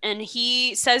 and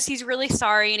he says he's really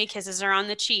sorry, and he kisses her on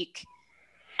the cheek.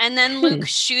 And then Luke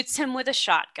shoots him with a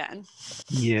shotgun.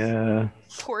 Yeah.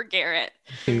 Poor Garrett.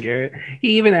 Garrett.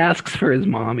 He even asks for his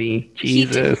mommy.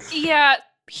 Jesus.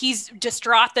 He's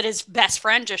distraught that his best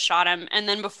friend just shot him. And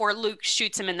then before Luke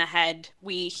shoots him in the head,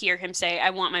 we hear him say,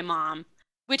 I want my mom,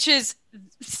 which is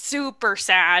super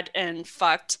sad and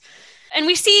fucked. And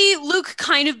we see Luke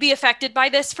kind of be affected by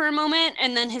this for a moment,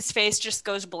 and then his face just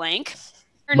goes blank.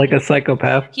 Like a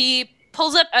psychopath. He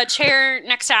pulls up a chair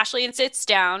next to Ashley and sits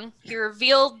down. He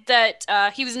revealed that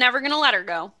he was never going to let her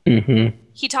go. Mm-hmm.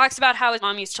 He talks about how his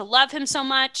mom used to love him so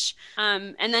much,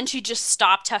 and then she just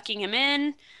stopped tucking him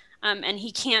in, and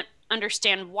he can't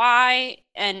understand why.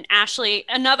 And Ashley,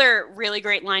 another really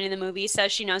great line in the movie,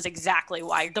 says she knows exactly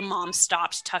why the mom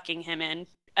stopped tucking him in,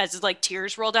 as like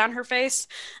tears roll down her face.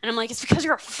 And I'm like, it's because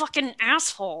you're a fucking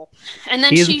asshole. And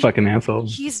then he's a fucking asshole.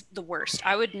 He's the worst.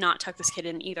 I would not tuck this kid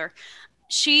in either.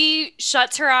 She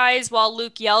shuts her eyes while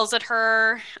Luke yells at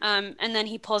her, and then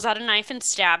he pulls out a knife and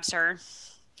stabs her.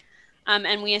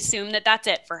 And we assume that that's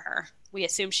it for her. We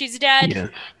assume she's dead, yes.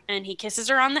 And he kisses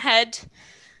her on the head.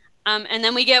 And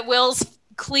then we get Will's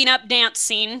cleanup dance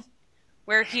scene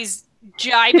where he's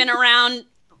jibing around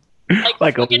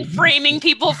like fucking framing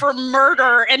people for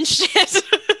murder and shit.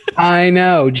 I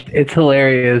know. It's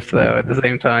hilarious, though, at the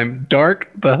same time. Dark,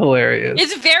 but hilarious.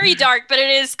 It's very dark, but it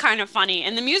is kind of funny,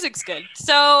 and the music's good.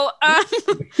 So,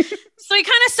 so he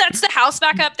kind of sets the house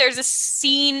back up. There's a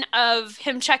scene of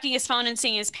him checking his phone and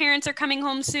seeing his parents are coming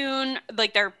home soon.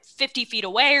 Like, they're 50 feet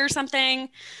away or something.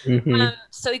 Mm-hmm.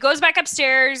 So he goes back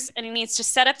upstairs, and he needs to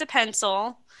set up the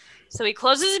pencil. So he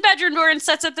closes his bedroom door and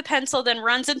sets up the pencil, then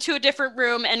runs into a different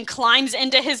room and climbs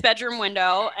into his bedroom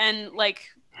window and, like,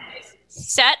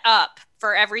 set up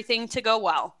for everything to go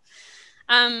well.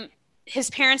 His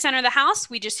parents enter the house.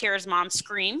 We just hear his mom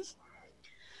scream.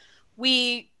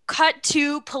 We cut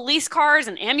to police cars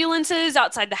and ambulances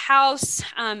outside the house,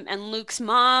 and Luke's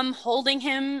mom holding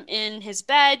him in his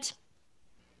bed.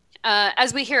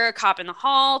 As we hear a cop in the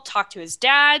hall talk to his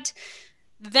dad.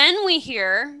 Then we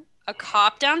hear a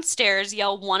cop downstairs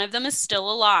yell, one of them is still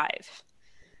alive.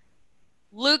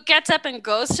 Luke gets up and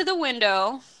goes to the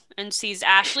window and sees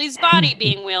Ashley's body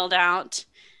being wheeled out.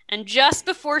 And just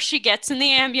before she gets in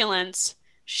the ambulance,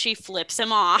 she flips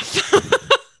him off.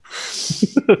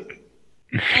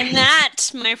 And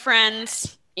that, my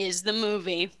friends, is the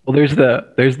movie. Well, there's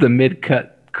the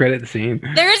mid-cut credit scene.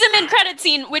 There is a mid-credit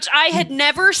scene, which I had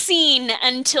never seen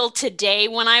until today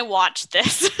when I watched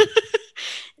this.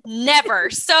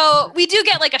 Never. So we do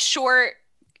get like a short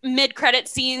mid-credit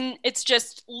scene. It's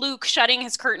just Luke shutting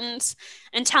his curtains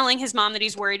and telling his mom that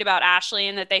he's worried about Ashley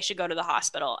and that they should go to the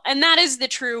hospital. And that is the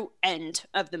true end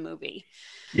of the movie.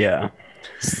 Yeah.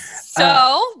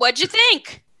 So what'd you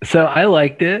think? So I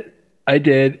liked it. I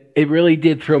did. It really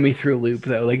did throw me through a loop,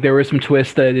 though. Like, there were some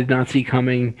twists that I did not see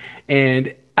coming.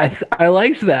 And I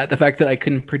liked that, the fact that I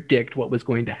couldn't predict what was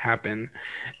going to happen.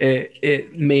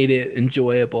 It made it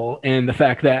enjoyable. And the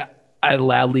fact that I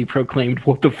loudly proclaimed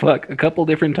 "what the fuck" a couple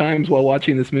different times while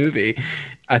watching this movie,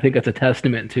 I think that's a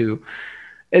testament to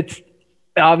it's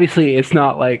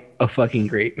not like a fucking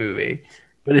great movie,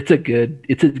 but it's a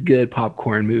good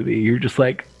popcorn movie. You're just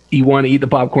like, you want to eat the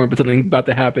popcorn, but something's about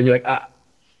to happen. You're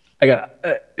like,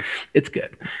 it's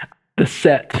good. The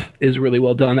set is really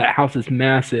well done. That house is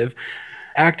massive.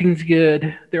 Acting's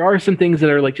good. There are some things that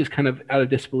are like just kind of out of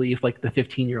disbelief, like the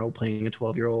 15-year-old playing a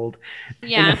 12-year-old.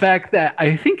 Yeah. And the fact that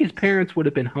I think his parents would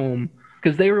have been home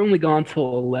because they were only gone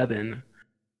till 11.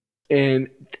 And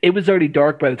it was already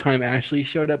dark by the time Ashley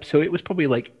showed up, so it was probably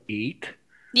like 8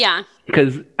 Yeah.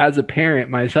 Because as a parent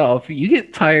myself, you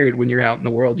get tired when you're out in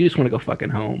the world. You just want to go fucking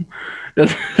home.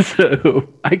 So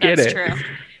I get That's it. true.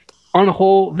 On a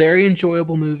whole, very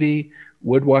enjoyable movie.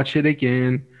 Would watch it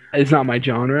again. It's not my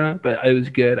genre, but it was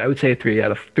good. I would say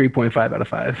 3.5 out of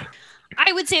 5.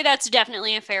 I would say that's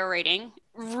definitely a fair rating.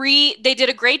 They did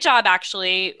a great job,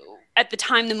 actually, at the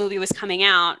time the movie was coming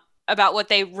out, about what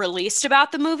they released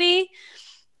about the movie.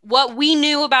 What we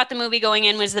knew about the movie going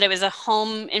in was that it was a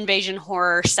home invasion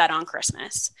horror set on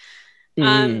Christmas.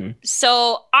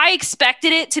 So I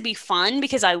expected it to be fun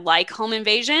because I like home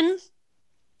invasion.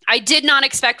 I did not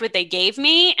expect what they gave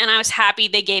me, and I was happy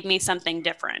they gave me something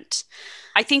different.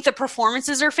 I think the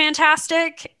performances are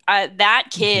fantastic. That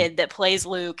kid that plays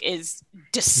Luke is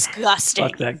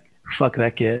disgusting. Fuck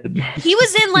that kid. He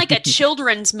was in like a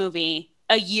children's movie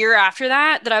a year after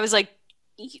that I was like,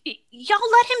 y'all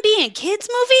let him be in kids'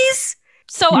 movies?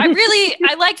 So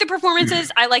I like the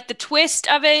performances. I like the twist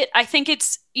of it. I think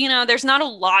it's, there's not a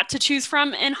lot to choose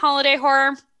from in holiday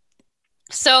horror.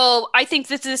 So I think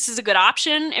that this is a good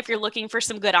option if you're looking for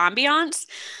some good ambiance.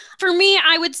 For me,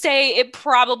 I would say it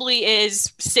probably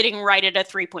is sitting right at a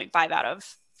 3.5 out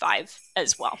of 5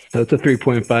 as well. So it's a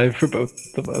 3.5 for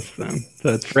both of us then.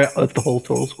 So that's the whole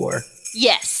total score.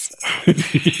 Yes.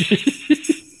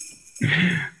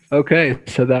 Okay,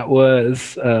 so that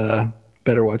was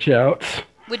Better Watch Out.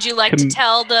 Would you like to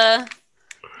tell the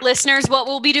listeners what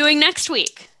we'll be doing next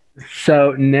week?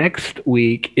 So next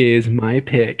week is my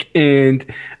pick, and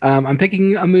I'm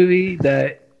picking a movie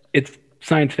that it's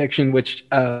science fiction, which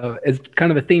is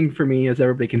kind of a theme for me, as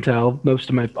everybody can tell.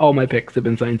 All my picks have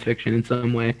been science fiction in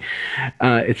some way.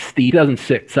 It's the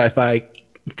 2006 sci-fi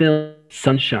film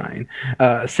Sunshine.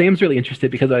 Sam's really interested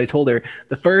because I told her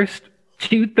the first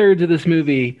 2/3 of this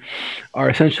movie are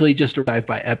essentially just a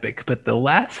sci-fi epic, but the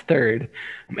last third,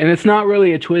 and it's not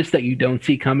really a twist that you don't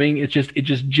see coming. It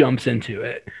just jumps into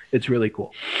it. It's really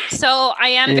cool. So I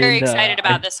am very excited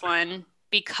about this one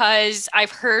because I've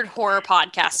heard horror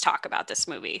podcasts talk about this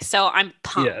movie. So I'm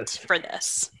pumped for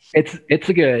this. It's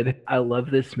good. I love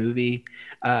this movie.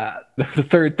 The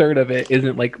third of it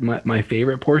isn't like my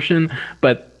favorite portion,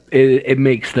 but it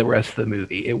makes the rest of the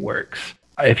movie. It works.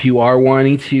 If you are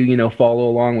wanting to, follow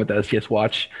along with us, just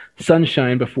watch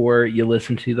Sunshine before you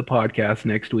listen to the podcast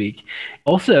next week.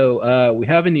 Also, we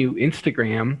have a new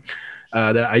Instagram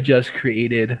that I just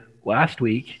created last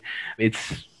week.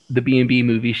 It's the B&B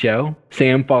Movie Show.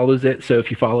 Sam follows it, so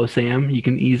if you follow Sam, you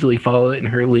can easily follow it in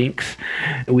her links.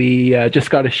 We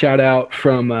just got a shout out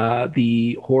from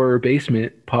the Horror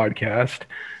Basement podcast,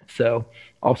 so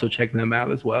also check them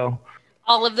out as well.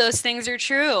 All of those things are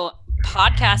true.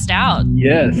 Podcast out.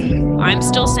 Yes. I'm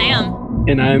still Sam.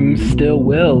 And I'm still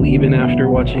Will, even after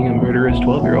watching a murderous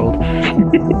 12-year-old.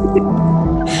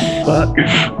 Fuck.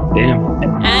 Damn.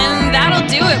 And that'll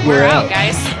do it. We're out,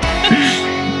 guys.